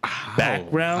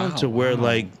background to where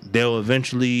like they'll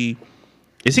eventually.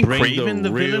 Isn't Bring Craven the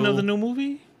villain real- of the new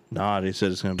movie? Nah, they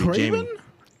said it's gonna be Craven? Jamie.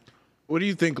 What do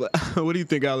you think? What do you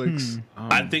think, Alex?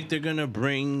 I think they're gonna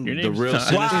bring Your the name's real John-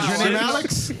 Sinister Is your name Six.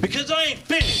 Alex? Because I ain't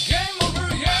finished.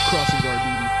 Crossing guard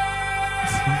duty.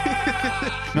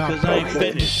 Because I ain't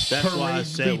finished. That's why I Parade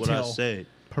said what I detail. said.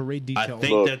 Parade I detail.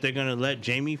 think Look. that they're gonna let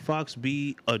Jamie Foxx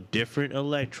be a different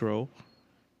Electro,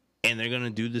 and they're gonna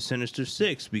do the Sinister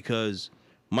Six because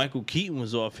Michael Keaton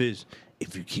was off his.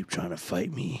 If you keep trying to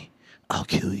fight me, I'll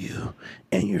kill you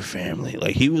and your family.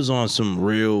 Like he was on some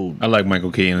real. I like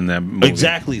Michael Keaton in that movie.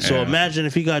 Exactly. So Yeah. imagine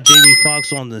if he got Jamie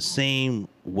Foxx on the same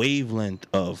wavelength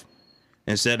of,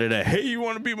 instead of that, hey, you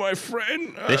want to be my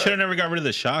friend? They should have never got rid of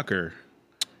the Shocker.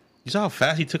 You saw how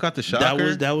fast he took out the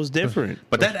Shocker? That was different.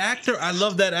 But that actor, I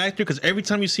love that actor because every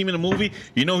time you see him in a movie,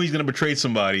 you know he's gonna betray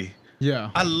somebody.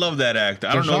 Yeah. I love that actor.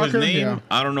 I The don't know his Shocker? name. Yeah.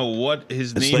 I don't know what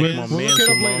his It's name like is. my We'll man look it up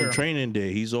from later. Training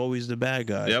Day. He's always the bad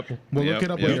guy. Yep. We'll yep, look it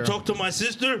up yep. later. You talk to my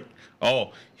sister?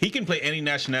 Oh, he can play any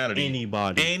nationality.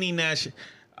 Anybody. Any nation.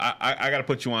 I gotta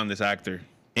put you on this actor.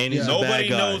 And he's a Nobody bad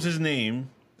guy. knows his name.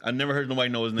 I never heard nobody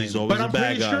know his name. He's always But a I'm bad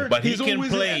pretty guy. sure But he he's can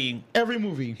always play- in every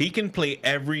movie. He can play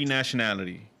every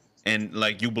nationality, and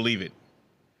like you believe it.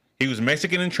 He was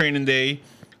Mexican in Training Day.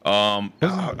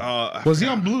 Was he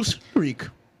on Blue Streak?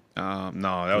 No,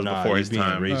 that was Nah, before he's his being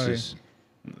time. racist.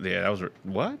 Yeah, that was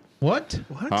what? What?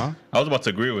 Huh? I was about to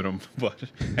agree with him, but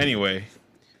anyway,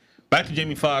 back to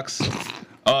Jamie Foxx.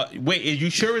 Wait, are you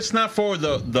sure it's not for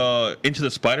the Into the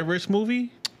Spider-Verse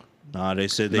movie? Nah, they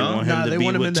said they No? want him Nah, to they be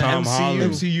want him with in the Tom MCU.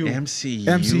 Holland. MCU. MCU.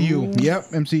 MCU. Yep,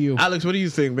 MCU. Alex, what do you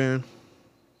think, man?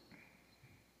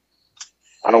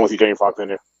 I don't want to see Jamie Foxx in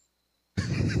there.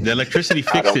 The electricity I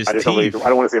fixed don't. his I just don't. Really, teeth. I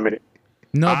don't want to see him in it.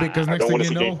 No, because I next don't want thing to you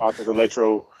see Jamie know, Foxx as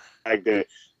Electro like that.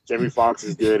 Jamie Foxx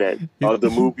is good at other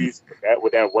movies.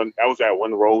 With that one, that was that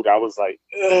one role. I was like,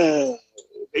 ugh,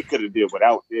 they could have did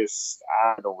without this.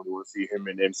 I don't really want to see him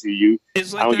in the MCU.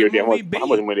 It's I like don't give a that damn movie how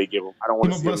much money they give him. I don't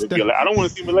want to see him. Bust Be I don't want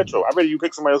to see him Electro. I'd rather you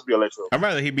pick somebody else to be Electro. I'd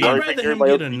rather he be. I'd I'd rather rather him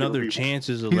everybody get else be another people. chance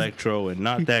as Electro and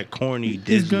not that corny he's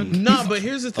Disney. No, but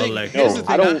here's the thing. Electro. Here's the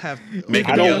I thing. don't- I have. Make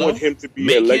I him don't yellow. want him to be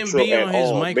Make him Electro be at on his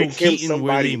all. Michael Make him Keaton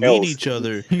where they somebody meet else. each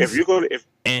other, If you're gonna,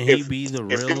 and if- he be the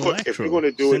if real you're, Electro. if you're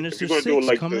gonna do it, if Sinister you're gonna do it Six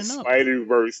like coming the up.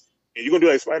 Spider-Verse, and you're gonna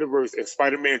do like Spider-Verse and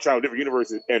Spider-Man child different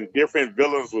universes and different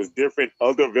villains with different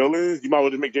other villains, you might as well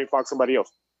just make Jamie Foxx somebody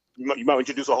else. You might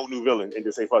introduce a whole new villain and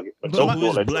just say fuck it. But So don't who do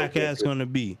is Electro. Black Ass gonna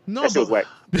be? No, That shit was but,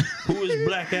 whack. Who is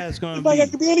Black Ass gonna Anybody be?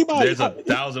 could be anybody. There's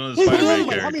 1,000 other Who's Spider-Man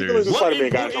anybody? How many villains characters. does What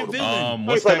Spider-Man got? important villain?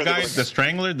 What's that guy? The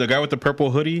Strangler, the guy with the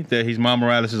purple hoodie. That he's Miles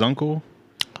Morales' uncle.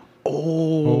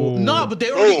 no, but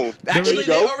they already Boom. actually There they you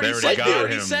go. already They set, already they got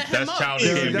already him. set him That's up. Childish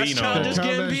Yeah, that's Gambino. Childish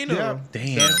Gambino. Yeah.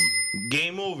 Damn.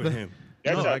 Game over him.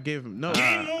 No, I gave him no.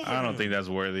 I don't think that's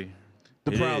worthy.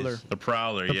 The It Prowler. is. The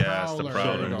Prowler, The yes, the Prowler.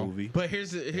 Prowler. There you go. Movie. But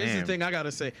here's the Damn. thing I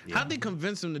gotta say. How'd they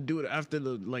convince him to do it after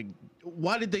the like?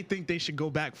 Why did they think they should go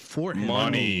back for him?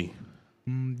 Money.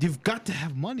 you've got to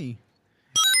have money.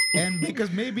 And because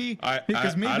maybe I the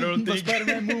don't think-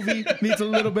 Spider-Man movie needs a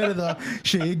little bit of the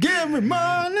she give me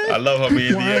money. I love how me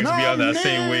and Why DX be on that not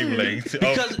same me? wavelength.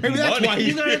 Because Maybe that's money. why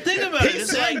you gotta think about it. He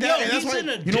It's sang like, that, yo, and that's he's why- in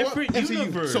a you know what? different MCU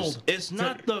universe. sold. It's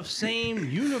not the same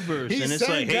universe. He And it's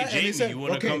sang like, hey, that, and he Jamie, said, you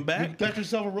want to okay, come back? You got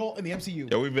yourself a role in the MCU.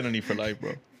 Yeah, we've been on E for life,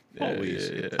 bro. Always.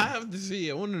 I have to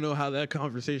see. I want to know how that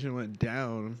conversation went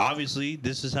down. Obviously,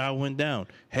 this is how it went down.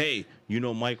 Hey, you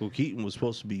know Michael Keaton was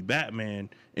supposed to be Batman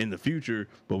in the future,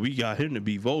 but we got him to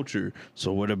be Vulture.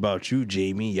 So what about you,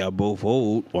 Jamie? Y'all both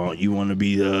old. Well, you want to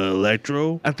be the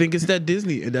Electro? I think it's that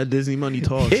Disney money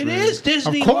talks. It is man.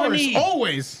 Disney Of course, money.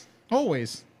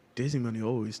 always. Disney money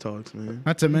always talks, man.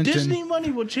 Not to mention, Disney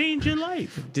money will change your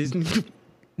life. Disney.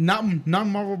 not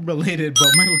Marvel related, but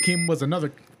Michael Keaton was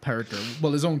another character.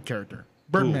 Well, his own character,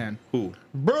 Birdman. Who?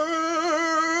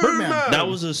 Birdman. That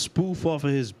was a spoof off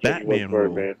of his Yeah, he was Batman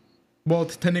role. Birdman. Well,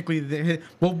 technically,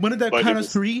 when did that But count it as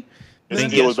was- three? Then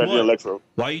He still was guess better than what? Electro.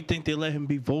 Why you think they let him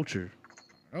be Vulture?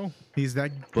 Oh, he's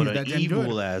that. But He's an that damn evil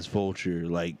good. ass Vulture,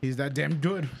 like He's that damn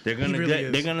good. they're gonna really get,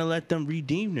 is. they're gonna let them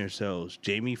redeem themselves.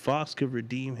 Jamie Foxx could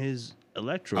redeem his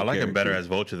Electro. I like him better character. as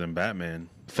Vulture than Batman.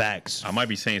 Facts. I might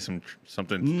be saying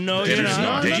something. No, you're dangerous not.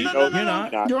 now. No, Did you- no, no, you're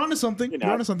not. Nah. You're onto something. You're You're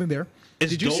not. onto something there.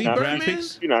 It's Did you dope see graphics. Birdman?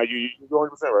 You know, you're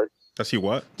 100% right. I see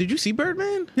what? Did you see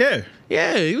Birdman? Yeah.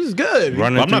 Yeah, he was good.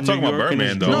 Running Well, I'm not through talking New about York in Birdman,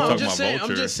 his though. drone. No, I'm I'm talking just about saying. I'm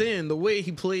Vulture. just saying the way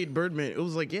he played Birdman. It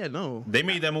was like, yeah, no. They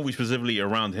made that movie specifically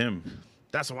around him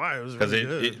That's why it was because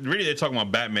really it good. really they're talking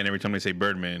about Batman every time they say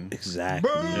Birdman,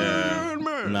 Exactly. Yeah.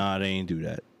 Birdman. Nah, they ain't do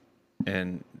that.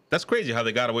 and that's crazy how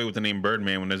they got away with the name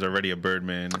Birdman when there's already a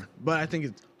Birdman. But I think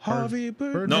it's Harvey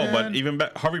Birdman. No, Birdman. but even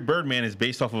Harvey Birdman is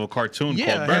based off of a cartoon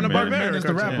Yeah, called Hanna-Barbera. Birdman. Birdman is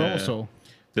the cartoon. rapper Yeah. also.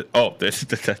 Oh,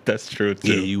 that's true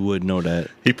too. Yeah, you would know that.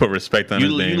 He put respect on his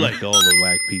You name. like all the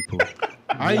whack people.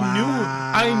 I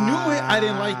knew it. I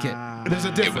didn't like it. There's a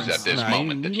It difference. was at this Nah,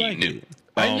 moment you that he like knew.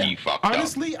 it. He fucked up.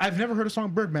 Honestly, I've never heard a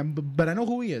song Birdman, but I know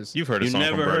who he is. You've heard a You song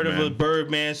never from heard of Birdman. a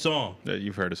Birdman song. Yeah,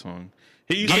 you've heard a song.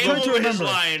 He used I'm to Game trying to over his remember.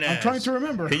 lying I'm ass. trying to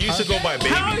remember. He used to go by Baby.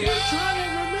 How are you trying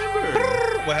to remember?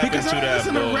 What happened Because to I that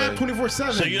listen to rap boy?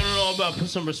 24/7. So you don't know about Put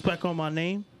Some Respect on My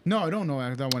Name? No, I don't know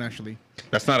that one actually.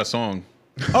 That's not a song.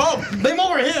 Oh, blame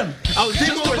over him. I was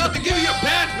just about to give you a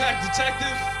bad back,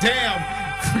 detective.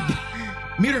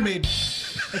 Damn. Meter maid.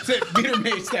 That's it. Peter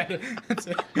May status. That's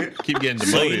it. Keep getting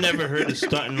So you demoted. never heard of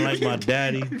stunting like my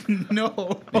daddy?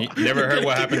 No. You never heard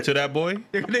what happened to that boy?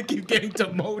 You're gonna keep getting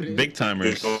demoted. Big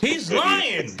timers. He's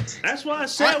lying. That's why I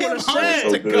said what I honest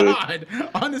said. to God.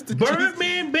 Honest to Jesus.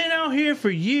 Birdman been out here for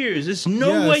years. There's no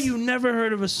Yes. way you never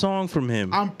heard of a song from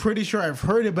him. I'm pretty sure I've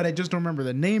heard it, but I just don't remember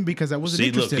the name because I wasn't See,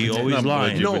 look, interested he in always it.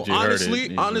 lying. No, But you heard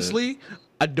it. honestly,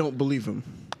 I don't believe him.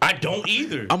 I don't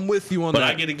either. I'm with you on but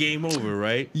that. I get a game over,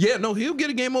 right? Yeah, no, he'll get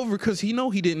a game over because he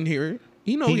know he didn't hear it.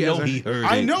 He know He know hasn't. he heard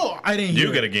I it. know I didn't hear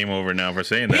You get a it. game over now for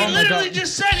saying He that. my literally God.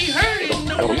 just said he heard it and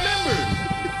don't remember.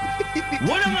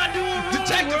 What am I doing wrong,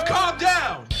 Detective, bro? calm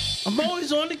down. I'm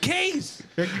always on the case.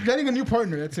 You're getting a new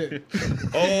partner. That's it.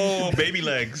 Oh, baby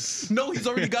legs. No, he's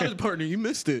already got his partner. You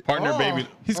missed it. Partner, Oh. baby.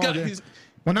 He's got Okay. his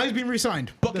Well, now he's being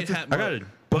re-signed. bucket That's hat. I got a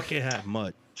bucket hat mutt.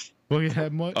 it. Well, you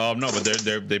had what? No, but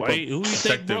they Wait, put who you think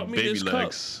detective brought me baby this cup?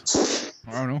 legs.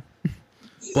 I don't know.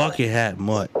 Bucket hat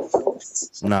mutt.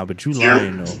 Nah, but you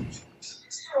lying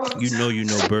though. You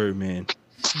know Birdman.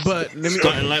 But let me.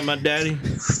 Starting like my daddy.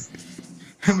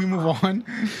 Can we move on?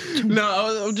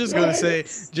 No, I'm just gonna say,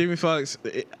 Jamie Foxx.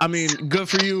 I mean, good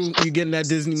for you. You getting that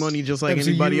Disney money just like MCU,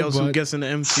 anybody else who but- gets in the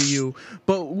MCU.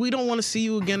 But we don't want to see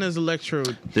you again as Electro.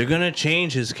 They're gonna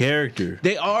change his character.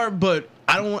 They are, but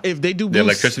I don't want if they do. The Bruce-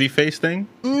 electricity face thing?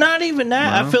 Not even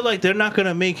that. No. I feel like they're not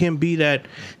gonna make him be that.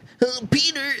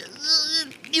 Peter,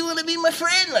 you want to be my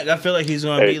friend? Like I feel like he's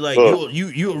gonna Hey, be like look.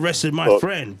 you arrested my Look.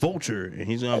 friend Vulture, and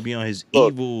he's gonna be on his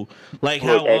Look. evil. Like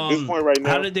Look, how at this point right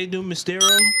how now- did they do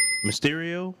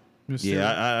Mysterio?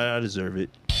 Yeah, I deserve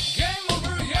it.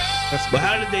 But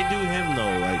how did they do him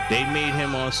though? Like they made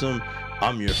him on some.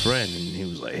 I'm your friend, and he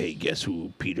was like, "Hey, guess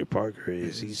who Peter Parker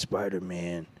is? He's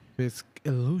Spider-Man." It's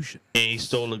illusion. And he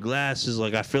stole the glasses.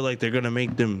 Like I feel like they're gonna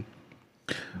make them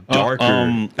darker.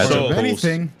 as So If opposed-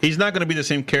 anything, he's not going to be the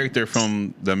same character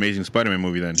from the Amazing Spider-Man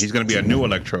movie. Then he's going to be a new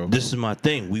Electro. This is my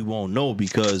thing. We won't know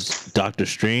because Doctor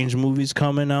Strange movie's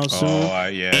coming out soon, yeah,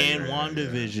 and yeah,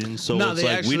 WandaVision. So No, it's they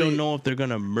like we actually- don't know if they're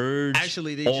gonna merge.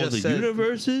 Actually, they all just the said-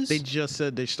 universes. They just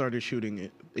said they started shooting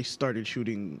it. They started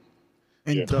shooting.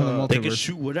 into the They can multiverse.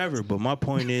 shoot whatever. But my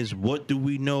point is, what do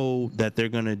we know that they're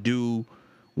gonna do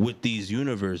with these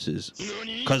universes?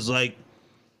 Because like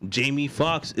Jamie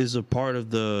Foxx is a part of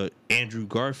the Andrew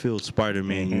Garfield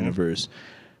Spider-Man universe.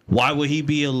 Why would he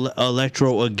be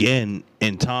Electro again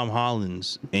in Tom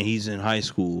Holland's and he's in high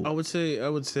school? I would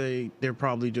say they're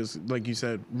probably just like you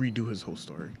said, redo his whole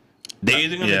story. They're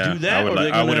either gonna Yeah, do that I would or like-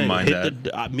 they're I gonna wouldn't mind hit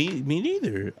the. Me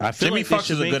neither. I feel Jimmy like they Foxx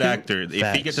should is a make good him- actor. If he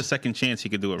Facts. gets a second chance, he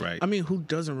could do it right. I mean, who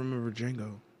doesn't remember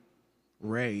Django?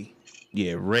 Ray.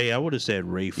 Yeah, Ray. I would have said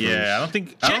Ray first. Yeah, I don't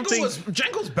think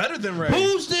Django's better than Ray.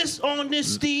 Who's this on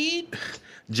this steed?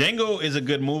 Django is a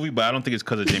good movie, but I don't think it's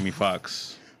because of Jamie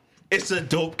Foxx. It's a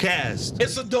dope cast.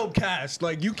 It's a dope cast.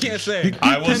 Like you can't say.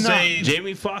 I will cannot- say,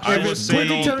 Jamie Foxx I was will say-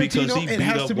 known because Tarantino, he it beat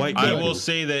has up to be white good. I people. will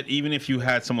say that even if you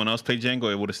had someone else play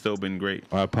Django, it would have still been great.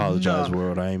 I apologize, Nah.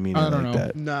 world. I ain't mean I it don't like know.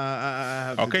 that. Nah, I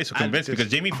have to- Okay, so I convinced just-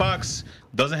 because Jamie Foxx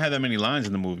doesn't have that many lines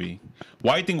in the movie.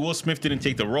 Why do you think Will Smith didn't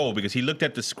take the role? Because he looked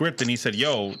at the script and he said,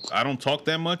 "Yo, I don't talk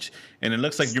that much, and it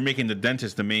looks like you're making the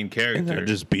dentist the main And character." I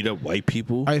just beat up white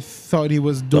people. I thought he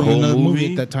was doing whole another movie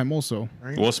movie? at that time also.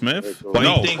 Will Smith? Why do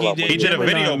you No, think he did he did a Gemini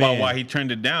video about Man? why he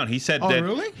turned it down. He said Oh, that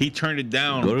really? he turned it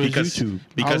down Go to his because YouTube. I'll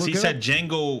because he look it said up.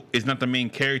 Django is not the main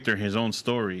character in his own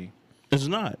story. It's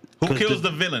not. Who 'Cause kills the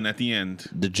villain at the end?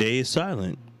 the J is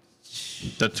silent.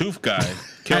 The tooth guy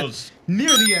kills. Near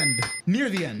the end. Near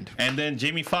the end. And then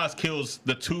Jamie Foxx kills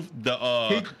the tooth.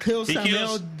 He kills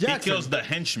Samuel He Jackson. kills the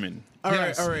henchman. All right,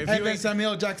 Yes. all right. If And you then ain't,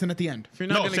 Samuel L. Jackson at the end. if you're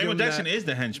not No, gonna Samuel give him Jackson that, is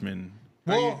the henchman.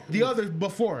 Well, the others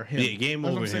before him. Yeah, game That's what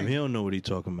over I'm him. saying. He don't know what he's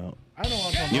talking about. I know what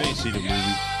I'm talking You about. ain't see the movie.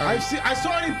 I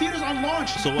saw it in theaters on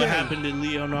launch. So what day. happened to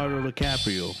Leonardo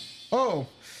DiCaprio? Oh,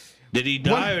 Did he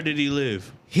die or did he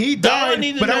live? he All I died.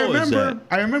 need to But know is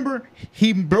I remember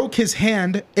he broke his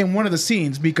hand in one of the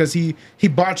scenes because he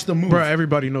botched the move. bro,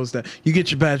 everybody knows that. You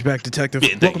get your badge back, detective. Yeah,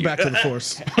 thank Welcome you. back to the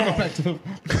force. Back to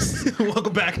the-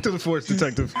 Welcome back to the force,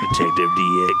 detective. Detective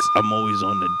DX. I'm always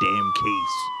on the damn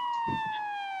case.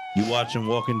 You watching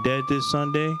Walking Dead this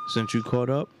Sunday since you caught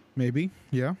up? Maybe,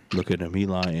 yeah. Look at him, he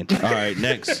lying. All right,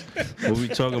 next. What we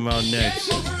talking about next?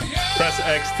 Press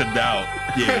X to doubt.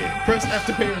 Yeah. Press F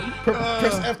to pay.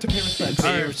 Press F to pay respects.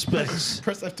 Pay your respects.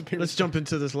 Press F to pay. Let's jump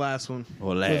into this last one.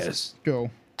 Or last. Go.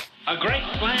 A great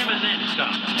slam and then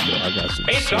stop. Yo, I got some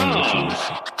It's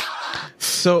sandwiches.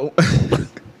 So,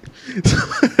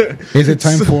 Is it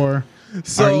time for?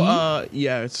 so RE?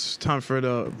 yeah, it's time for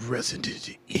the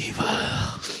Resident Evil.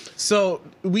 So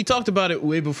we talked about it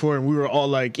way before, and we were all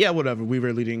like, "Yeah, whatever." We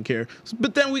really didn't care.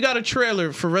 But then we got a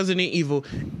trailer for Resident Evil: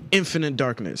 Infinite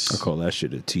Darkness. I call that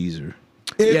shit a teaser.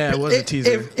 Yeah, it was a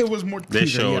teaser. It was more They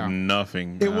teaser, showed yeah.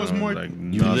 nothing. It was more- like You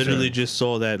nothing. literally just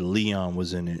saw that Leon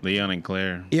was in it. Leon and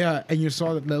Claire. Yeah, and you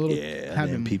saw that little Yeah, had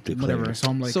and him, peep the whatever. clear. So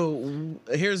I'm like, So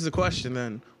here's the question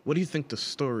then: what do you think the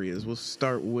story is? We'll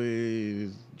start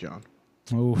with John.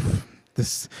 oof,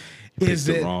 this Picked is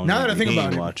the it. wrong Now that I nigga. think He about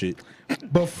ain't it, watch it.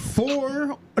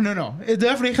 before no, it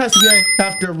definitely has to be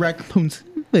after Raccoon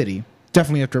City.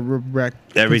 Definitely after Raccoon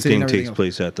City Everything and takes else.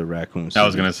 place at the Raccoon I was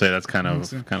City. gonna say that's kind of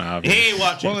obvious. He ain't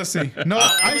watching. Well, let's see. No,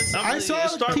 I saw a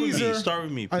Start with me. teaser. Start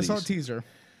with me, please. I saw a teaser,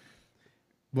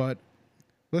 but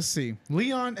let's see.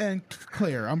 Leon and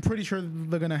Claire. I'm pretty sure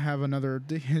they're gonna have another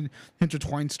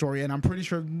intertwined story, and I'm pretty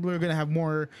sure we're gonna have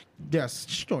more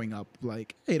guests showing up,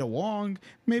 like Ada Wong,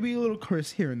 maybe a little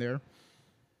Chris here and there.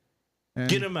 And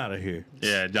Get him out of here.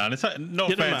 Yeah, John. It's no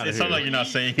Get him offense. outta It sounds here. like you're not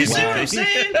saying. You see what I'm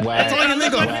saying? That's all I can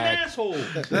think of. Like an asshole.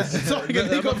 That's all I can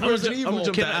think of for Resident I'm gonna Evil.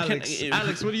 jump to Can I- Alex.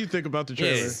 Alex, what do you think about the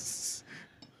trailer?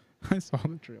 I saw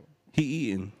the trailer. He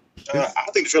eating. I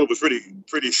think the trailer was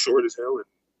pretty short as hell and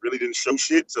really didn't show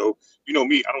shit. So you know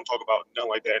me, I don't talk about nothing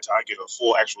like that until I get a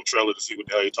full actual trailer to see what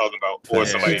the hell you're talking about, or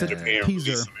Facts. somebody It's in a Japan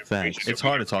teaser. release some information. Facts. that It's we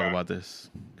hard to never talk got. about this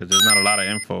because there's not a lot of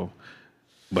info.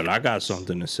 But I got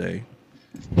something to say.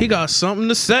 He got something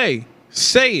to say.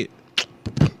 Say it.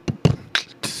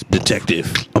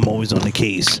 Detective, I'm always on the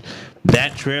case.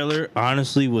 That trailer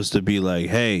honestly was to be like,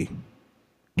 hey,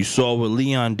 you saw what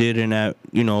Leon did in that,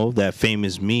 that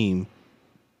famous meme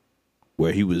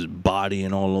where he was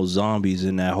bodying all those zombies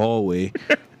in that hallway.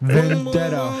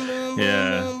 Vendetta.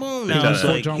 Yeah. Now it's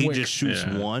Before like John he Wick. just shoots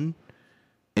Yeah. one,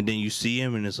 and then you see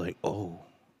him, and it's like, oh,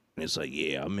 and it's like,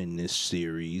 yeah, I'm in this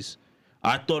series.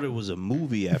 I thought it was a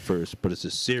movie at first, but it's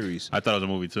a series. I thought it was a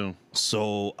movie too.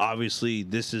 So obviously,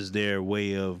 this is their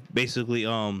way of basically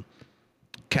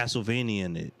Castlevania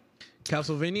in it.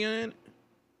 Castlevania in?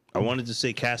 I wanted to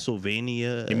say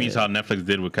Castlevania. It means how Netflix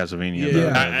did with Castlevania.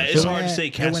 Yeah. It's It hard to went- say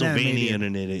it went Castlevania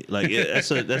animated. in it. Like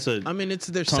that's a. I mean, it's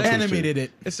their Tongue second. twister. Animated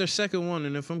it. It's their second one,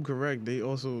 and if I'm correct, they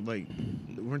also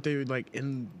weren't they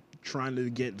in trying to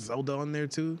get Zelda on there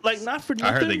too? Like not for I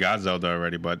nothing. heard they got Zelda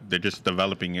already, but they're just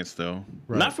developing it still.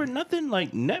 Not for nothing.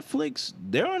 Like Netflix,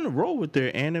 they're on the roll with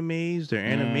their animes, their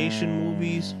animation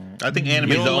movies. I think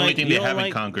anime You is the don't only like- thing you they don't haven't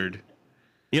like- conquered.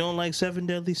 You don't like Seven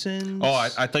Deadly Sins? Oh, I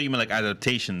thought you meant like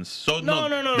adaptations. So No,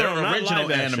 their not original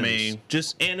live anime. actions.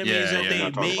 Just animes Yeah, that yeah. they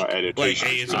Not talking make. about Like, adaptations.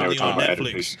 hey, it's We're never only on talking about Netflix.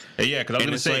 adaptations. Yeah, because I was And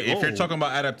gonna it's say like, if you're oh. talking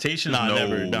about adaptations, Nah, no,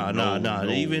 never. Nah. no.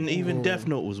 Even Death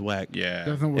Note was whack. Yeah,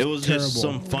 Death Note It was just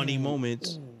terrible. some funny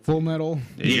moments. Full Metal.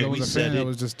 Yeah, I we was a said fan. it. It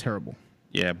was just terrible.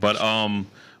 yeah, but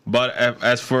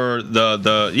as for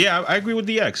the yeah, I agree with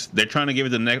DX. They're trying to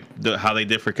give it the how they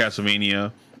did for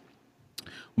Castlevania,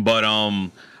 but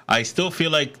I still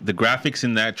feel like the graphics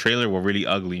in that trailer were really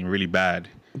ugly and really bad.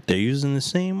 They're using the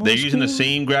same. They're old using the school?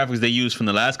 same graphics they used from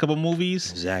the last couple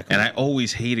movies. Exactly. And I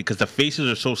always hate it because the faces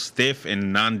are so stiff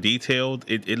and non-detailed.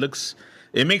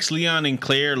 It makes Leon and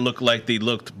Claire look like they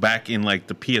looked back in like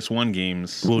the PS1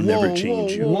 games. We'll never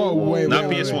change you. Whoa, wait, Not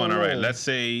wait, PS1, wait. all right. Let's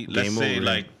say Game over.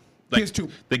 like PS2.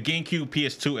 the GameCube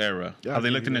PS2 era. How they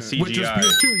looked in the CGI. Which was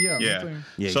PS2, yeah. Yeah.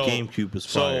 Yeah, GameCube was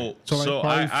fire. So,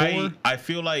 like, probably 4? I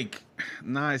feel like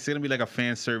it's gonna be like a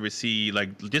fan servicey,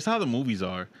 like just how the movies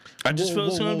are. I just feel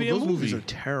it's gonna be a Those movie. movies are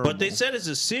terrible. But they said it's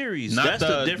a series. Not That's the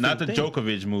the different not the thing.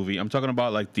 Djokovic movie. I'm talking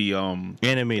about like the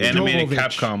Animated. animated Djokovic.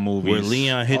 Capcom movies Where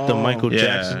Leon hit the Michael Yeah,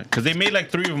 Jackson. because they made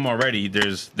like 3 of them already.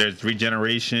 There's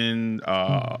Regeneration,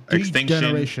 Extinction,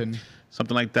 Generation.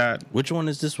 something like that. Which one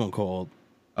is this one called?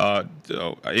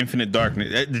 Infinite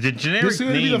Darkness. The generic This is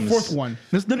going to be the names. fourth one.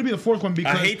 This is going to be the fourth one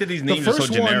because I hate that these the names are so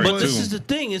first one generic, But was- this too. is the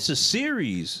thing. It's a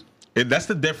series. That's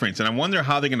the difference, and I wonder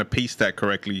how they're gonna pace that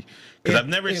correctly. Because If- I've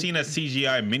never if- seen a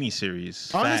CGI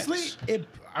miniseries. Honestly, Facts.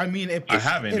 I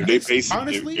haven't. If they pace it,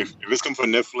 honestly, if it's come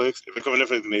from Netflix,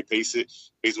 and they pace it,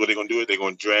 what they're gonna do is they're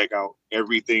gonna drag out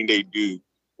everything they do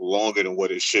longer than what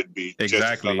it should be.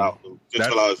 Exactly. Just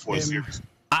to allow it for a and- series.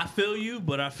 I feel you,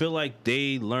 but I feel like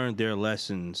they learned their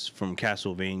lessons from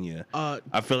Castlevania.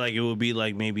 I feel like it would be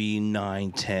like maybe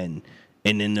 9, 10,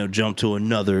 and then they'll jump to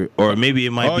another, or maybe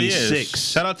it might be 6.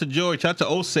 Shout out to George. Shout out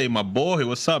to Osei, my boy.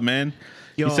 What's up, man?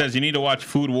 Yo. He says you need to watch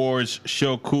Food Wars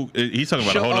show. He's talking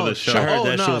about a whole other show. I heard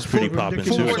that show's pretty popping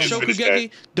Food too. Wars Just finished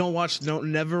Shokugeki.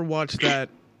 Don't never watch that.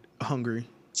 Hungry,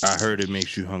 I heard it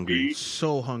makes you hungry.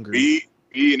 so hungry.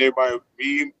 Me and everybody,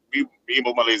 me and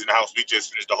both my ladies in the house, we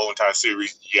just finished the whole entire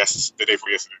series the day before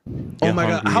yesterday. Oh my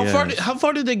god, hungry how far? ass. How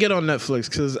far did they get on Netflix?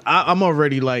 Because I'm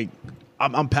already like,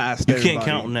 I'm past. You everybody. can't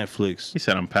count Netflix. He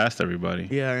said I'm past everybody.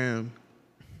 Yeah, I am.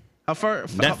 How far?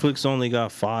 Netflix only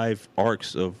got 5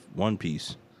 arcs of One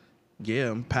Piece.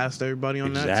 Yeah, I'm past everybody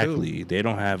on that too. Exactly. They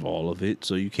don't have all of it,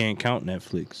 so you can't count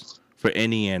Netflix for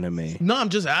any anime. No, I'm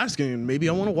just asking. Maybe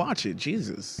I want to watch it.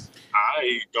 Jesus.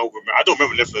 I don't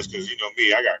remember Netflix because you know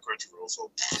me, I got Crunchyroll,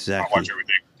 so I Exactly. watch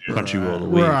everything. Yeah. Crunchyroll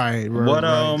away. Right. What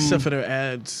Except for their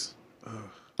ads.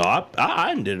 Oh,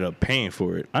 I ended up paying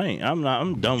for it.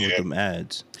 I'm done with them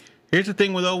ads. Here's the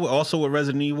thing with also with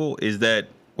Resident Evil is that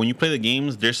when you play the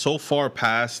games, they're so far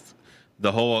past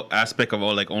the whole aspect of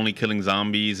like only killing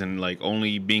zombies and like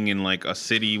only being in like a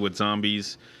city with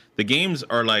zombies. The games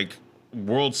are like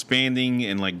world spanning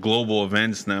and like global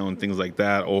events now and things like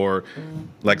that. Or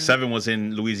like 7 was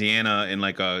in Louisiana in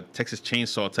like a Texas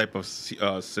Chainsaw type of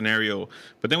scenario.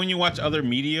 But then when you watch other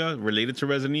media related to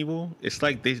Resident Evil, it's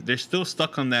like they're still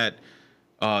stuck on that.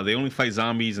 They only fight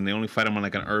zombies and they only fight them on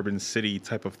like an urban city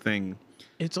type of thing.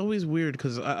 It's always weird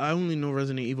because I only know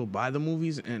Resident Evil by the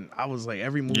movies, and I was like,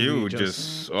 every movie. You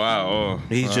just wow. Oh,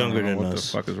 He's younger than what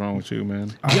us. What the fuck is wrong with you,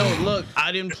 man? Yo, look,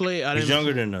 I didn't play. He's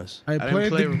younger than us. I didn't played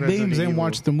play the Resident games and Evil.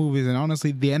 watched the movies, and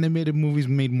honestly, the animated movies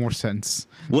made more sense.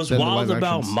 What's than the wild live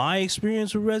about actions. my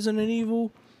experience with Resident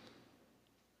Evil?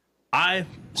 I've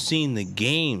seen the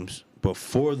games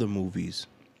before the movies.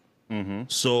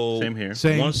 So Same here.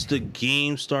 Same. once the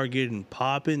games start getting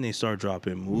popping, they start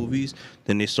dropping movies.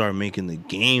 Then they start making the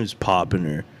games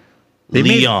popular.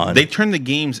 Leon. They turned the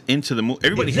games into the movie.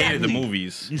 Everybody hated the Exactly.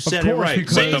 movies. You said it course, right.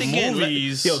 because Say it the again.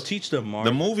 movies- Yo, teach them, Mark.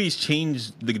 The movies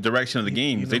changed the direction of the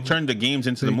games. They turned the games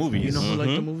into the movies. You know who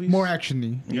liked the movies? More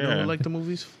actiony. You know Yeah. who liked the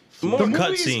movies? More the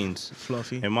movies- cutscenes,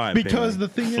 Fluffy. in my Because opinion. the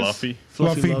thing Fluffy.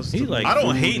 Fluffy Fluffy. loves He the- like I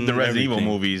don't food hate the and Resident Evil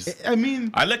everything. movies. is, I mean,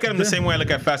 I look at them the same way I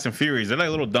look at Fast and Furious. They're like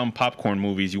little dumb popcorn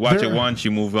movies. You watch it They're- once, you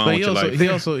move on But with he your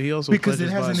also, life. he also Because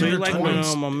pledges it has by- an So you like when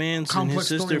intertwined my man's and his complex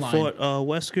sister storyline. fought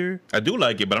Wesker? I do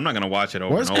like it, but I'm not gonna watch it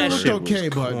over Wesker and over. That looked shit okay,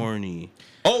 was but- corny.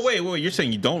 Oh wait, you're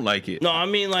saying you don't like it? No, I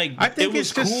mean like I think it was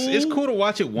it's just cool. it's cool to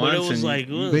watch it but once. it was and like,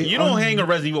 ugh. They- you don't hang a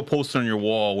Resident Evil poster on your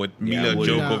wall with Mila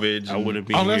wouldn't. Djokovic. I wouldn't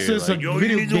be Unless here. it's like, a yo,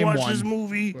 video you need to game watch one. this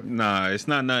movie. Nah, it's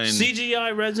not nothing.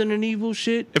 CGI Resident Evil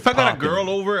shit. If I got a popping. girl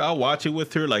over, I'll watch it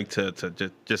with her, like to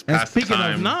just And pass the speaking of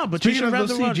time. Nah, but you Speaking should of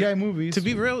the rather watch CGI movies, To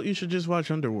be real, you should just watch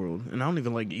Underworld, and I don't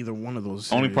even like either one of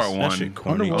those. Only series. part That one. shit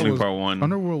corny. Only part one.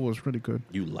 Underworld was pretty good.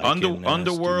 You like it, nasty.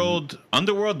 Underworld,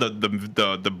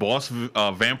 the boss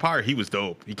vampire, he was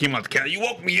dope. He came out the cat. You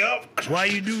woke me up. Why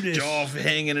you do this? Jaw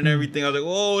hanging and everything. I was like,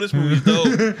 whoa, this movie's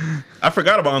dope. I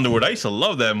forgot about Underworld. I used to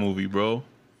love that movie, bro.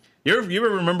 You ever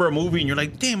remember a movie and you're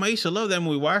like, damn, I used to love that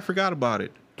movie. Why I forgot about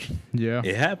it? Yeah,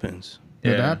 It happens.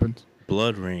 it Yeah. happened.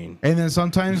 Blood Rain. And then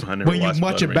sometimes I never when you watched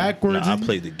watch Blood it Rain. backwards, Nah, I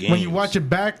played the when you games. watch it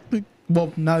back,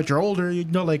 well, now that you're older, you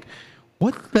know, like,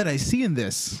 what did I see in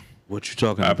this? What you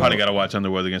talking I about? probably got to watch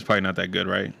Underworld again. It's probably not that good,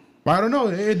 right? I don't know.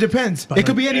 It depends. It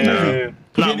could be any movie.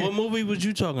 Could be Nah, any- what movie was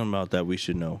you talking about that we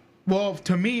should know? Well,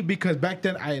 to me, because back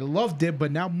then I loved it,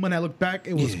 but now when I look back,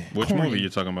 it was Which corny. movie you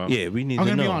talking about? Yeah, we need I'm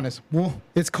to gonna know. be honest. Well,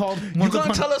 it's called. You Once gonna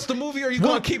Upon tell a- us the movie, or you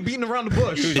gonna keep beating around the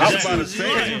bush? I was about to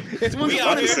say. It's Once We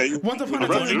Upon out a here. Once Upon a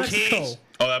Running Time in kids. Mexico.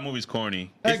 Oh, that movie's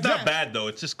corny. It's not Exact- bad though.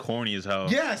 It's just corny as hell.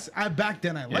 Yes, back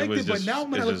then I liked was it, but just- now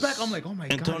when I it's look just- back, I'm like, oh my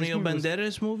Antonio god, this movie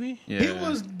Banderas movie? Yeah. was, he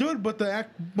was good, but the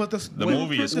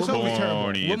movie is itself was terrible.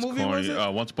 corny. What It's movie corny. was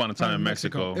it? Once Upon a Time in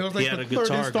Mexico. It was He like had the a third guitar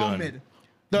gun. installment.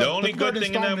 The only third good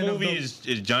thing in that installment of movie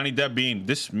the- is Johnny Depp being,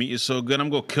 this meat is so good, I'm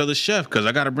gonna kill the chef because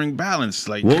I gotta bring balance.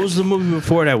 Like What was the movie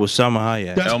before that with Salma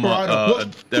Hayek? Elma, Desperado. Well, it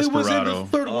was in Desperado. the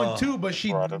third one too, but she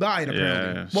died apparently.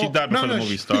 Yeah, she died before the movie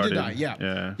She started. did die. Yeah.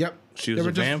 Yeah. Yep. She They was were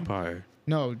a just- vampire.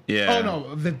 No. Yeah. Oh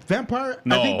no, the vampire. I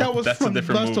No, think that was that's a from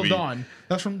different Dust movie. Till Dawn.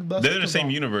 That's from Dust They're in Till the same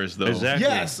Dawn. universe though. Exactly.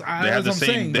 Yes, They have the as I'm same.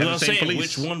 saying. They have I'm the same saying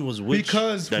police. which one was which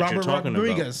Because that you're Robert talking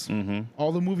Rodriguez, Mm-hmm.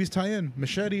 all the movies tie in,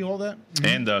 Machete, all that.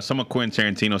 And some of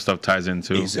Quentin Tarantino stuff ties in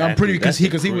too. Exactly. I'm pretty because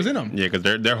That's he the was in them. Yeah, because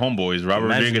they're homeboys. Robert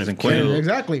Imagine Rodriguez if and Kill- Quentin. Yeah,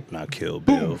 exactly. Not Kill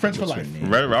Boom, Bill. Friends for What's her life.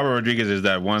 name? Robert Rodriguez is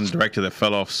that one director that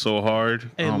fell off so hard.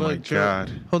 Hey, oh my look, George,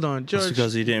 god. Hold on, Just George.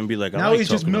 because he didn't be like, I Now like he's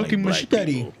just talking milking like black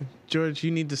machete. people. George,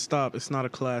 you need to stop. It's not a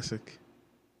classic.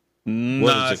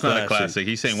 Nah, is it's a not a classic? classic.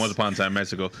 He's saying Once Upon a Time in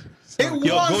Mexico. It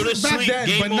Yo, was go to back sleep. then,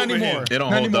 Game but not over anymore. here. It don't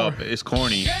Not hold anymore. up. It's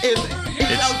corny. It's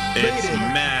It's outdated.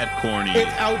 mad corny.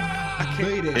 It's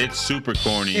outdated. It's super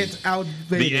corny. It's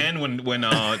outdated. The end when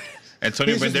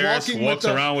Antonio He's just Banderas walking walks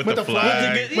around with the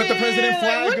flag. with the president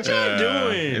flag. What y'all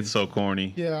doing? It's so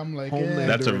corny. Yeah, I'm like, Homeland.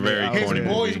 That's a very His corny his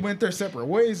boys movie. went their separate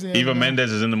ways. And, Eva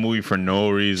Mendes is in the movie for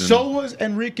no reason. So was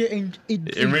Enrique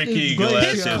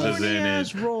Iglesias is Corny in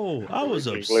ass it. role. I was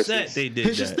Iglesias. upset they did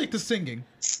He should that. stick to singing.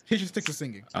 He should stick to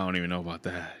singing. I don't even know about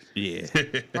that. Yeah.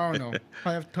 I don't know.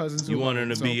 I have cousins. You who want love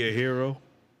him it, to so- be a hero?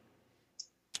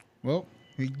 Well,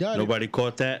 he got Nobody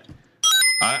caught that.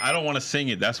 I don't want to sing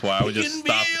it. That's why I would just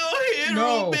stop.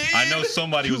 No. I know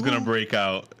somebody was gonna break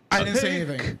out. it. I didn't say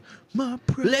anything. My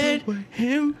Let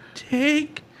him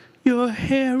take your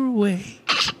hair away.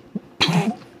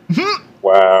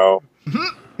 Wow.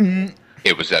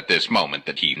 It was at this moment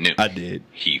that he knew I did.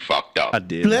 he fucked up. I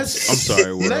did. Let's. I'm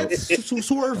sorry, world. Let's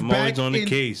swerve I'm back. always on the in-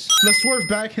 case. Let's swerve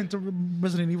back into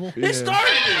Resident Evil. It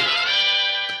started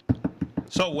it.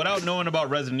 So without knowing about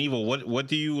Resident Evil, what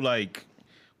do you like?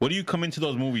 What do you come into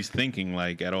those movies thinking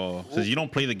like at all? Since you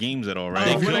don't play the games at all,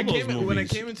 right? They When I, kill those when I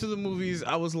movies. came into the movies,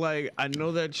 I was like, I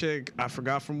know that chick. I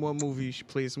forgot from what movie she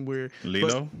played some weird.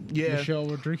 Lilo? But, yeah. Michelle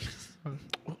Rodriguez.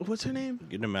 What's her name?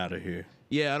 Get him out of here.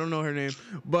 Yeah, I don't know her name,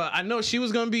 but I know she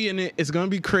was gonna be in it. It's gonna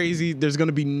be crazy. There's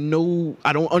gonna be no.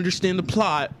 I don't understand the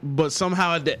plot, but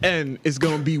somehow at the end, it's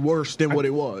gonna be worse than what it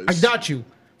was. I got you.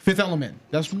 Fifth Element.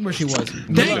 That's where she was.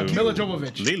 Mila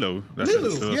Jovovich. Lilo. That's what I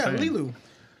Lilu. was Yeah, saying. Lilu.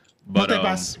 But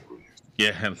Multipass.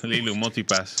 yeah, Lilo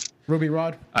multipass. Ruby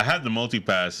Rod. I had the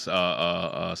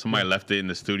multipass. Somebody left it in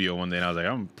the studio one day, and I was like,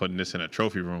 I'm putting this in a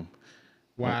trophy room.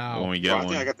 Wow. When we Bro, get I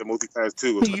think I one. got the multi-pass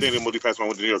too. I think the multi-pass one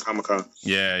with the New York Comic Con.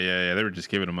 Yeah. They were just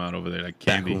giving them out over there like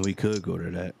Back candy. when we could go to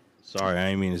that. Sorry, I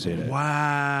didn't mean to say that.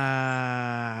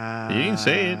 Wow. He didn't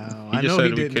say it. He I just know said he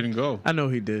we didn't. couldn't go. I know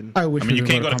he did. I wish I mean, we you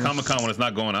could can't go to Comic- Comic Con when it's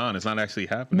not going on. It's not actually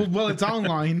happening. Well, it's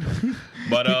online.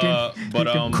 But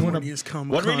Corniest Comic-Con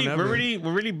what ever.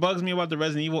 really bugs me about the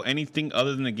Resident Evil, anything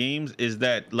other than the games, is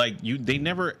that like they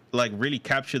never like really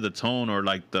capture the tone or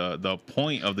like the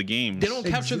point of the games. They don't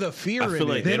capture the fear I in feel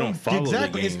like it. they don't follow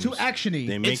exactly. the It's games. too actiony.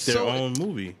 They make It's their so- own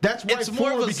movie. That's why It's 4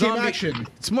 more of a became zombie action.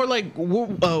 It's more like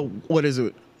what is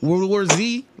it? World War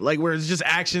Z, like where it's just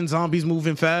action, zombies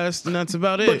moving fast, and that's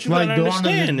about it. But you Like gotta Dawn of the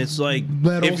understand, it's like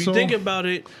Dead if also. you think about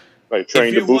it, Like if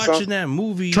Train to you're watching Busan. that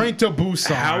movie, Train to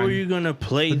Busan. how are you gonna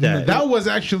play that? That was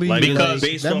actually Like, because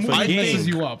based that off movie a game. messes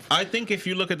you up. I think if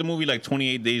you look at the movie like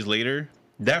 28 Days Later,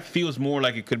 that feels more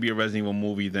like it could be a Resident Evil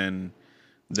movie than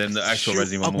the actual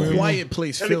Resident Evil A movie. Quiet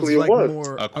Place feels Technically, it like was.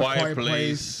 more. A Quiet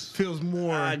Place. feels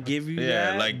more. I give you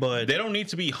Yeah, that, like but they don't need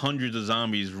to be hundreds of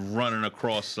zombies running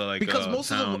across like Because most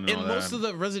town of and the all in most that. of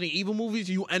the Resident Evil movies,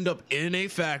 you end up in a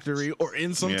factory or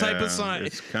in some type Yeah, of science.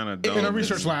 It's kind of In a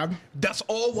research lab. That's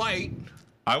all white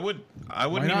I wouldn't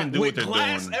not? even do with what they're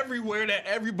glass doing. everywhere that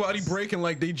everybody breaking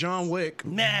like they John Wick.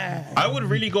 nah. I would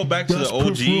really go back to the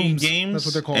Dust-proof OG rooms. games That's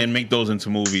what they're called. and make those into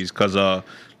movies because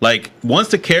like once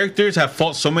the characters have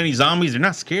fought so many zombies, they're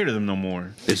not scared of them no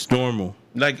more. It's normal.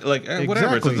 Like whatever. It's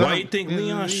a Exactly. Why zombie. you think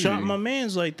Leon shot my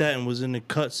man's like that and was in the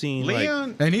cutscene?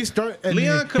 Leon And he started.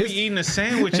 Leon could be eating a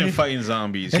sandwich and fighting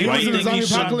zombies. And he He was might in the think zombie he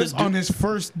shot the apocalypse dude- on his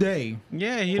first day.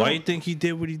 Yeah, he Why don't- you think he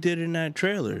did what he did in that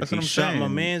trailer? That's he what I'm shot my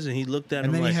saying. man's and he looked at And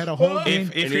him then like, he had a whole game.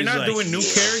 if And you're he's not like, doing new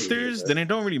characters, then it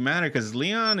don't really matter because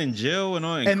Leon and Jill and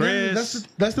all and And Chris, then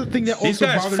that's the thing that these also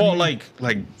guys bothered fought me.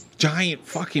 like giant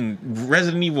fucking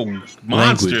Resident Evil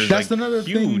monsters. That's like, another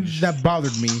huge. thing that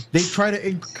bothered me. They try to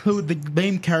include the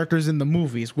main characters in the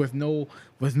movies with no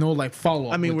like follow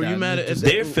up. I mean, were you mad at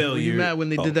Their Were you failure- mad when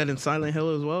they Oh. did that in Silent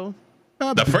Hill as well?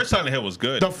 The first Silent Hill was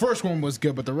good. The first one was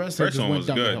good, but the rest First just one went was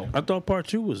down the good. hill. I thought part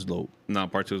 2 was low. No,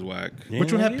 part 2 is whack.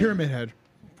 Which one had Pyramid Head?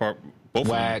 Both of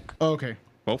them. Oh, okay,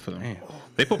 Both of them.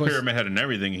 They put Plus- Pyramid Head in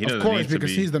everything. He of doesn't course, need to because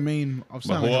be. he's the main of But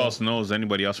Silent who Hill. else knows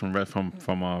anybody else from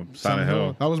Silent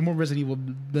Hill? That was more Resident Evil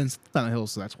than Silent Hill,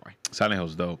 so that's why. Silent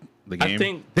Hill's dope. The game. I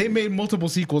think They made multiple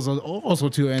sequels also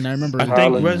too, and I remember. I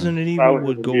think Resident Evil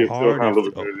would go hard. Kind of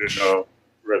If, better than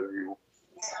Resident Evil.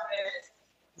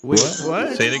 Wait,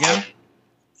 what? Say it again.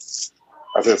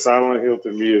 I said Silent Hill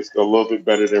to me is a little bit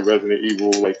better than Resident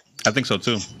Evil. Like, I think so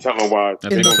too. tell them why. I They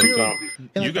think don't so do too. zombies. in,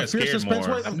 You like, got the fear scared suspense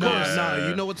more. way, of Nah, course. nah.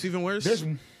 You know what's even worse? There's-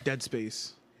 Dead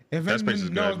Space. If Dead Space is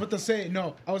no, I was good. about to say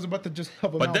no. I was about to just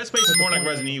help him But out. Dead Space is with the more like point.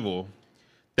 Resident Evil.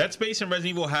 Dead Space and Resident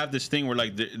Evil have this thing where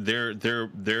like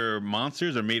their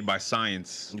monsters are made by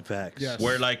science. facts. Yes.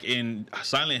 Where like in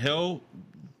Silent Hill,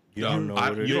 You don't know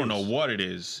what it you don't is. know what it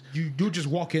is. You just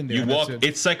walk in there. You and that's walk. it.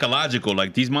 It's psychological.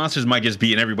 Like these monsters might just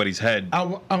be in everybody's head.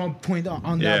 I'm gonna point out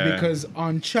on that Yeah. because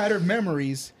on Shattered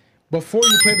Memories, before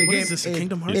you play the What game, is this, a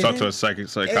Kingdom Hearts You it- talk to a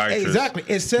psychiatrist. Exactly.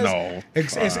 It says No.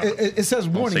 it says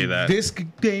warning. say that. This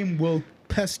game will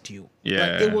test you. Yeah.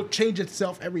 Like, it will change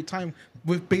itself every time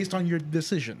based on your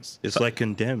decisions. It's like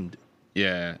Condemned.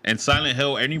 Yeah, and Silent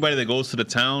Hill, anybody that goes to the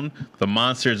town, the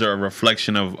monsters are a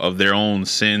reflection of their own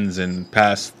sins and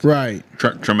past Right.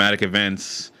 traumatic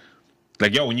events.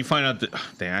 Like, yo, when you find out that,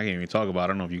 dang, I can't even talk about it. I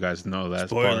don't know if you guys know that.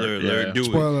 Spoiler alert, Yeah. do it.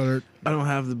 Spoiler alert. I don't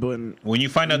have the button. When you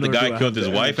find out the Nor do guy I killed have his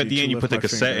the wife at energy the end, to you put the lift my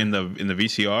cassette finger. in the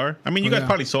VCR. I mean, you Oh, guys yeah.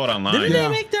 probably saw it online. Didn't Yeah. they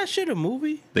make that shit a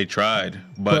movie? They tried,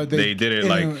 but they did it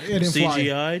like it didn't fly.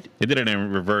 CGI'd? they did it in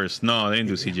reverse. No, they didn't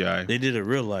do CGI. They did it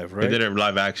real life, They right? did it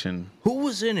live action. Who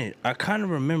was in it? I kind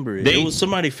of remember it. They- It was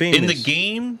somebody famous. In the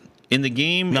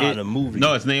game, Nah, the movie.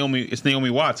 No, it's Naomi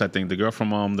Watts. I think the girl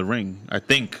from The Ring. I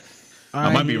think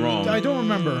I might be wrong. I don't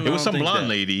remember. It was don't some think blonde that.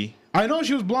 lady. I know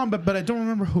she was blonde, but I don't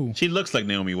remember who. She looks like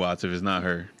Naomi Watts if it's not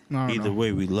her. I don't Either know.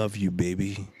 way, we love you,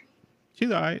 baby.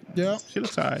 She's alright. Yeah. She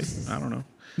looks alright. I don't know.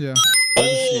 Yeah.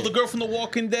 Oh, the girl from The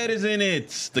Walking Dead is in it.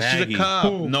 She's Maggie. a cop.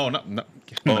 Who? No, not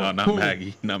Who?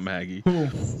 Maggie. Not Maggie. Who?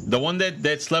 The one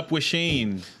that slept with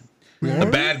Shane. The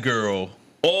Lori? bad girl.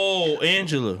 Oh,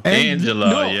 Angela.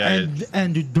 Angela, yeah. And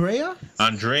Andrea?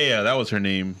 Andrea, that was her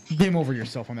name. Game over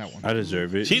yourself on that one. I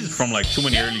deserve it. She's from like too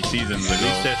many early seasons At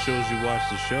least ago. that shows you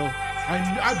watched the show.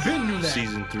 I've been knew that.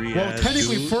 Season 3. Well, ass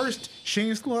technically, dude. first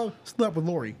Shane slept with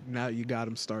Lori. Now you got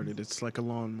him started. It's like a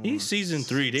lawnmower. He's season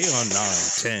 3. They on 9,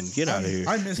 10. Get out of here.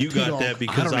 I missed You got P-Dog. that I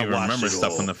because don't I, even watched remember it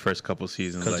stuff all. from the first couple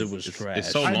seasons. 'Cause Like, it was trash.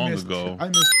 It's so I long missed, ago. I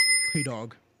missed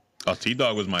P-Dog. Oh,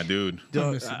 T-Dog was my dude.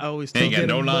 Dog, I always He tell ain't got did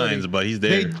no him lines, dirty. but he's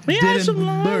They there. He had did some him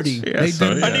lines. dirty. Yeah, They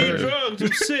so, did yeah. I need dirty. drugs.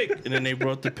 I'm sick. And then they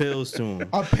brought the pills to him.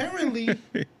 Apparently,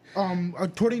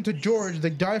 according to George,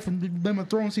 the guy from Game of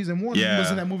Thrones season 1 Yeah,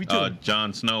 was in that movie too.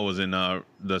 Jon Snow was in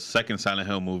the second Silent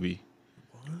Hill movie.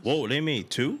 Whoa, they made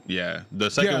 2? Yeah, the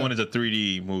second Yeah. one is a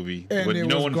 3D movie. And But it you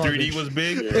know was when garbage. 3D was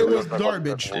big? It was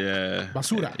garbage. Yeah,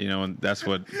 Basura. You know, and that's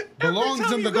what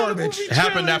Belongs in the garbage.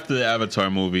 happened after the Avatar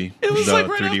movie. It was the like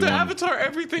right 3D after one. Avatar,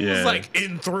 everything Yeah. was like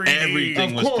in 3D. Everything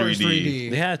Of was course, 3D.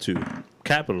 They had to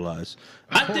capitalize.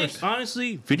 I think,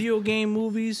 honestly, video game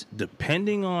movies,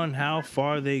 depending on how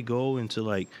far they go into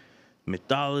like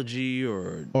mythology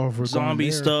or Or if we're going zombie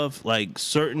there. stuff, like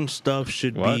certain stuff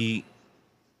should What? be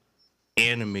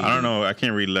animated. I don't know. I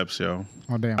can't read lips, yo.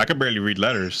 Oh damn. I can barely read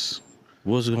letters.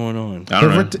 What's going on. I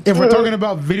don't know. If we're talking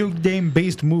about video game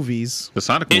based movies, The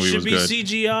Sonic It movie should was be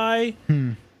good.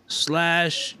 CGI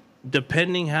slash,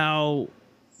 depending how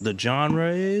the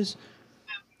genre is,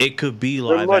 it could be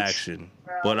live much. action.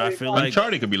 But I feel like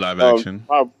Uncharted could be live action.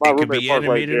 My It could roommate be parked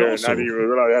right animated there, also. and I didn't even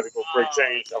realize I had to go break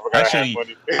change. I forgot Actually, I had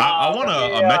money. I want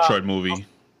a Metroid movie.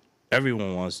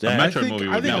 everyone wants A that. Metroid movie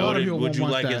I would be think a lot dope. of people Would you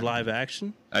want like that. it live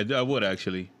action? I would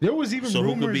actually. there was even So who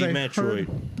rumors. could be I Metroid? heard-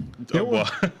 There was,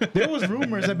 What? there was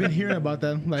rumors I've been hearing about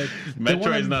that. Like they Metroid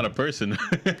wanna- is not a person.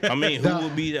 I mean, who The-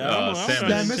 would be that? I don't know. I'm Samus. trying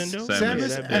to Samus, Nintendo.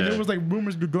 Samus, Yeah. and there was like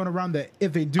rumors going around that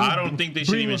if they do, I don't think they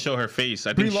should Brie- even show her face.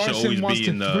 I Brie think she should Larson always wants be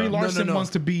to. in the. Brie Larson no. wants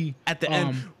to be At the end.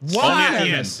 Only Why? at the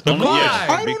end. Only, Why? yeah.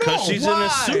 I don't Because know. she's in a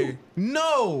suit.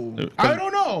 No. I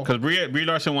don't know. Because Brie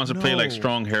Larson wants to play like No.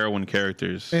 strong heroine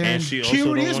characters. And she also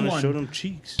already don't is want to one. show them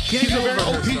cheeks. She's a very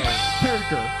over OP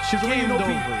character. She's already an Gamed OP.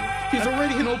 over. She's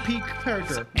already an OP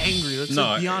character. Angry. That's No,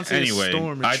 like Beyonce anyway,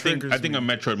 Storm. It I think triggers a me.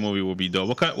 Metroid movie would be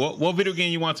dope. What video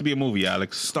game you want to be a movie,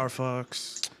 Alex? Star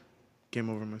Fox. Game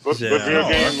over my What sister. what video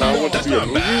game I want to That's be a not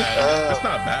movie? bad. That's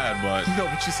not bad, but No,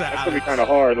 but you said That's gonna be Alex. kind of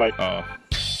hard. Like oh,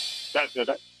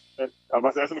 I'm about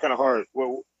to say, that's gonna be kind of hard.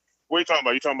 What are you talking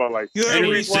about? You talking about like You already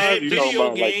series-wise? said You talking video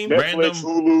about game, like Netflix, random-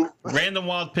 Hulu, random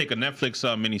wild pick, a Netflix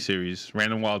miniseries.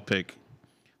 Random wild pick.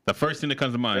 The first thing that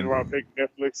comes to mind. and around pick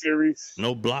Netflix series?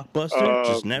 No blockbuster,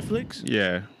 just Netflix.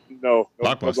 Yeah. No,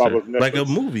 Blockbuster. Netflix. Like a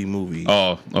movie.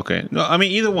 Oh, okay. No, I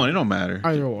mean either one. It don't matter.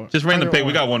 Either one. Just random Either pick. We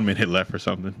one. got 1 minute left or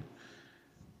something.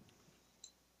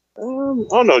 I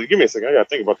don't know. Give me a second. I gotta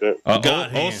think about that.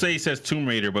 God hand. Osei says Tomb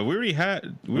Raider, but we already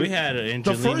had. We had an The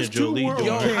Angelina first two Jolie were doing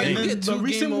Yo, her okay, how and you thing. then get the two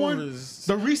recent game one. overs?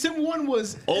 The recent one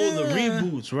was Oh, the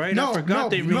reboots, right? No, I forgot no,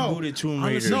 they no. rebooted Tomb Raider.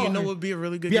 Honestly, No. you know what would be a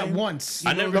really good Yeah, game? once.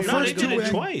 I never. The The first they did two it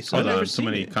and- twice. I've Hold never on, too seen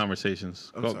many it.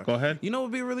 conversations. I'm Go, sorry. go ahead. You know what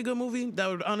would be a really good movie that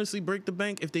would honestly break the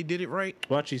bank if they did it right?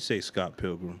 Why'd you say Scott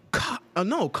Pilgrim?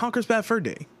 No, Conquer's Bad Fur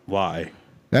Day. Why?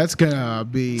 That's gonna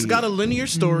be. It's got a linear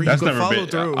story. That's you can never follow been.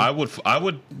 through. I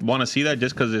would want to see that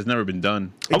just because it's never been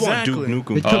done. I want Exactly. Duke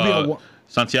Nukem. It could be a. wa-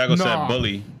 Santiago Nah. said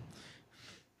Bully.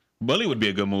 Bully would be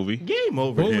a good movie. Game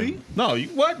over. Bully? Him. No,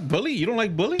 what Bully? You don't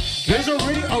like Bully? There's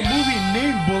already a movie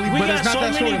named Bully, We but got it's not so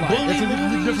that many storyline. Bully It's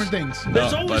movies. different things.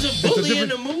 There's No, always but- a bully in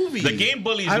different- the movie. The game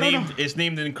Bully I don't is named know. it's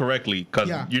named incorrectly because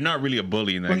Yeah. you're not really a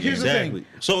bully in that But game. here's the thing. Exactly.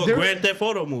 So a There- Grand Theft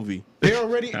Auto movie, They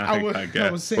already. I I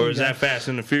guess. was saying or is that Fast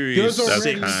and the Furious There's That's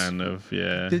already- 6? kind of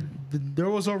yeah. There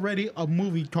was already a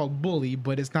movie called Bully,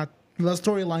 but it's not the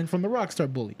storyline from the Rockstar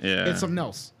Bully. Yeah. It's something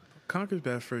else. Conker's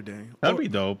Bad Fur Day. That'd be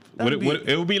dope.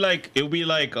 It would be like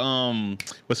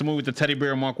what's the movie with the teddy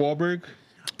bear and Mark Wahlberg?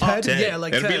 Ted? Ted. Yeah,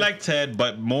 like It'd Ted. be like Ted,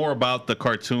 but more about the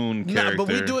cartoon character. Nah, but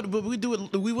we do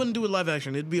it. We wouldn't do it live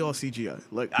action. It'd be all CGI.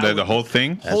 Like The whole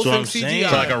thing. That's what I'm saying.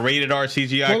 So like a rated R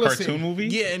CGI Well, let's cartoon see. movie.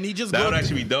 Yeah, and he just That go would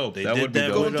actually be dope. They That did would be that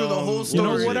dope. Going through the whole what story.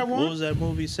 was What I it? want? What was that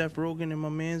movie Seth Rogen and my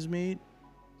man's made?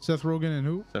 Seth Rogen and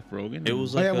who? Seth Rogen. It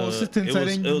was Oh, like yeah, well, since I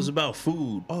didn't- it was about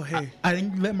food. Oh hey, I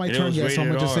didn't let my And it turn was yet, so I'm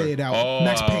gonna rated just R. say it out. Oh,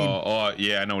 Max Payne. Oh,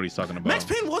 yeah, I know what he's talking about. Max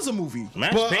Payne was a movie.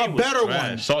 Max But Payne a was better one.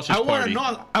 trash. Sausage I want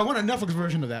Party. I want a Netflix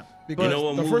version of that. Because You know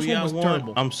what the movie first one I was want?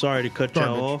 terrible. I'm sorry to cut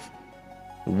Garbage. y'all off.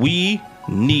 We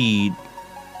need.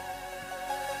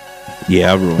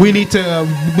 Yeah, I ruined. We need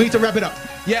to wrap it up.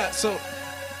 Yeah. So,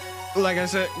 like I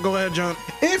said, go ahead, John.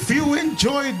 If you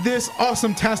enjoyed this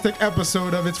awesome-tastic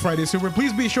episode of It's Friday Super,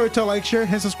 please be sure to like, share,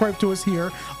 and subscribe to us here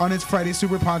on It's Friday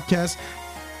Super Podcast.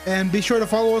 And be sure to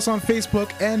follow us on Facebook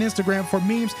and Instagram for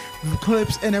memes,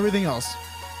 clips, and everything else.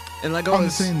 And like On the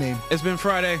always, same name. it's been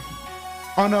Friday.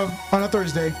 On a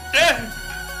Thursday.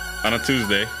 On a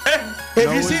Tuesday. If you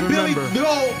always see Billy remember,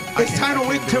 go, it's time to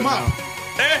wake him up.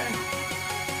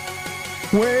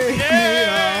 Wake me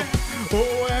up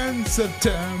when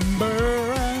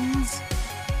September ends.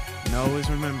 And always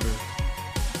remember,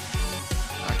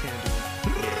 I can't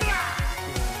do it.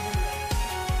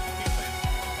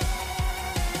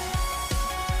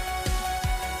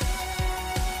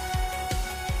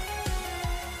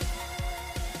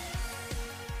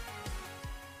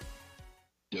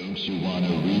 Don't you want a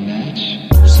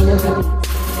rematch?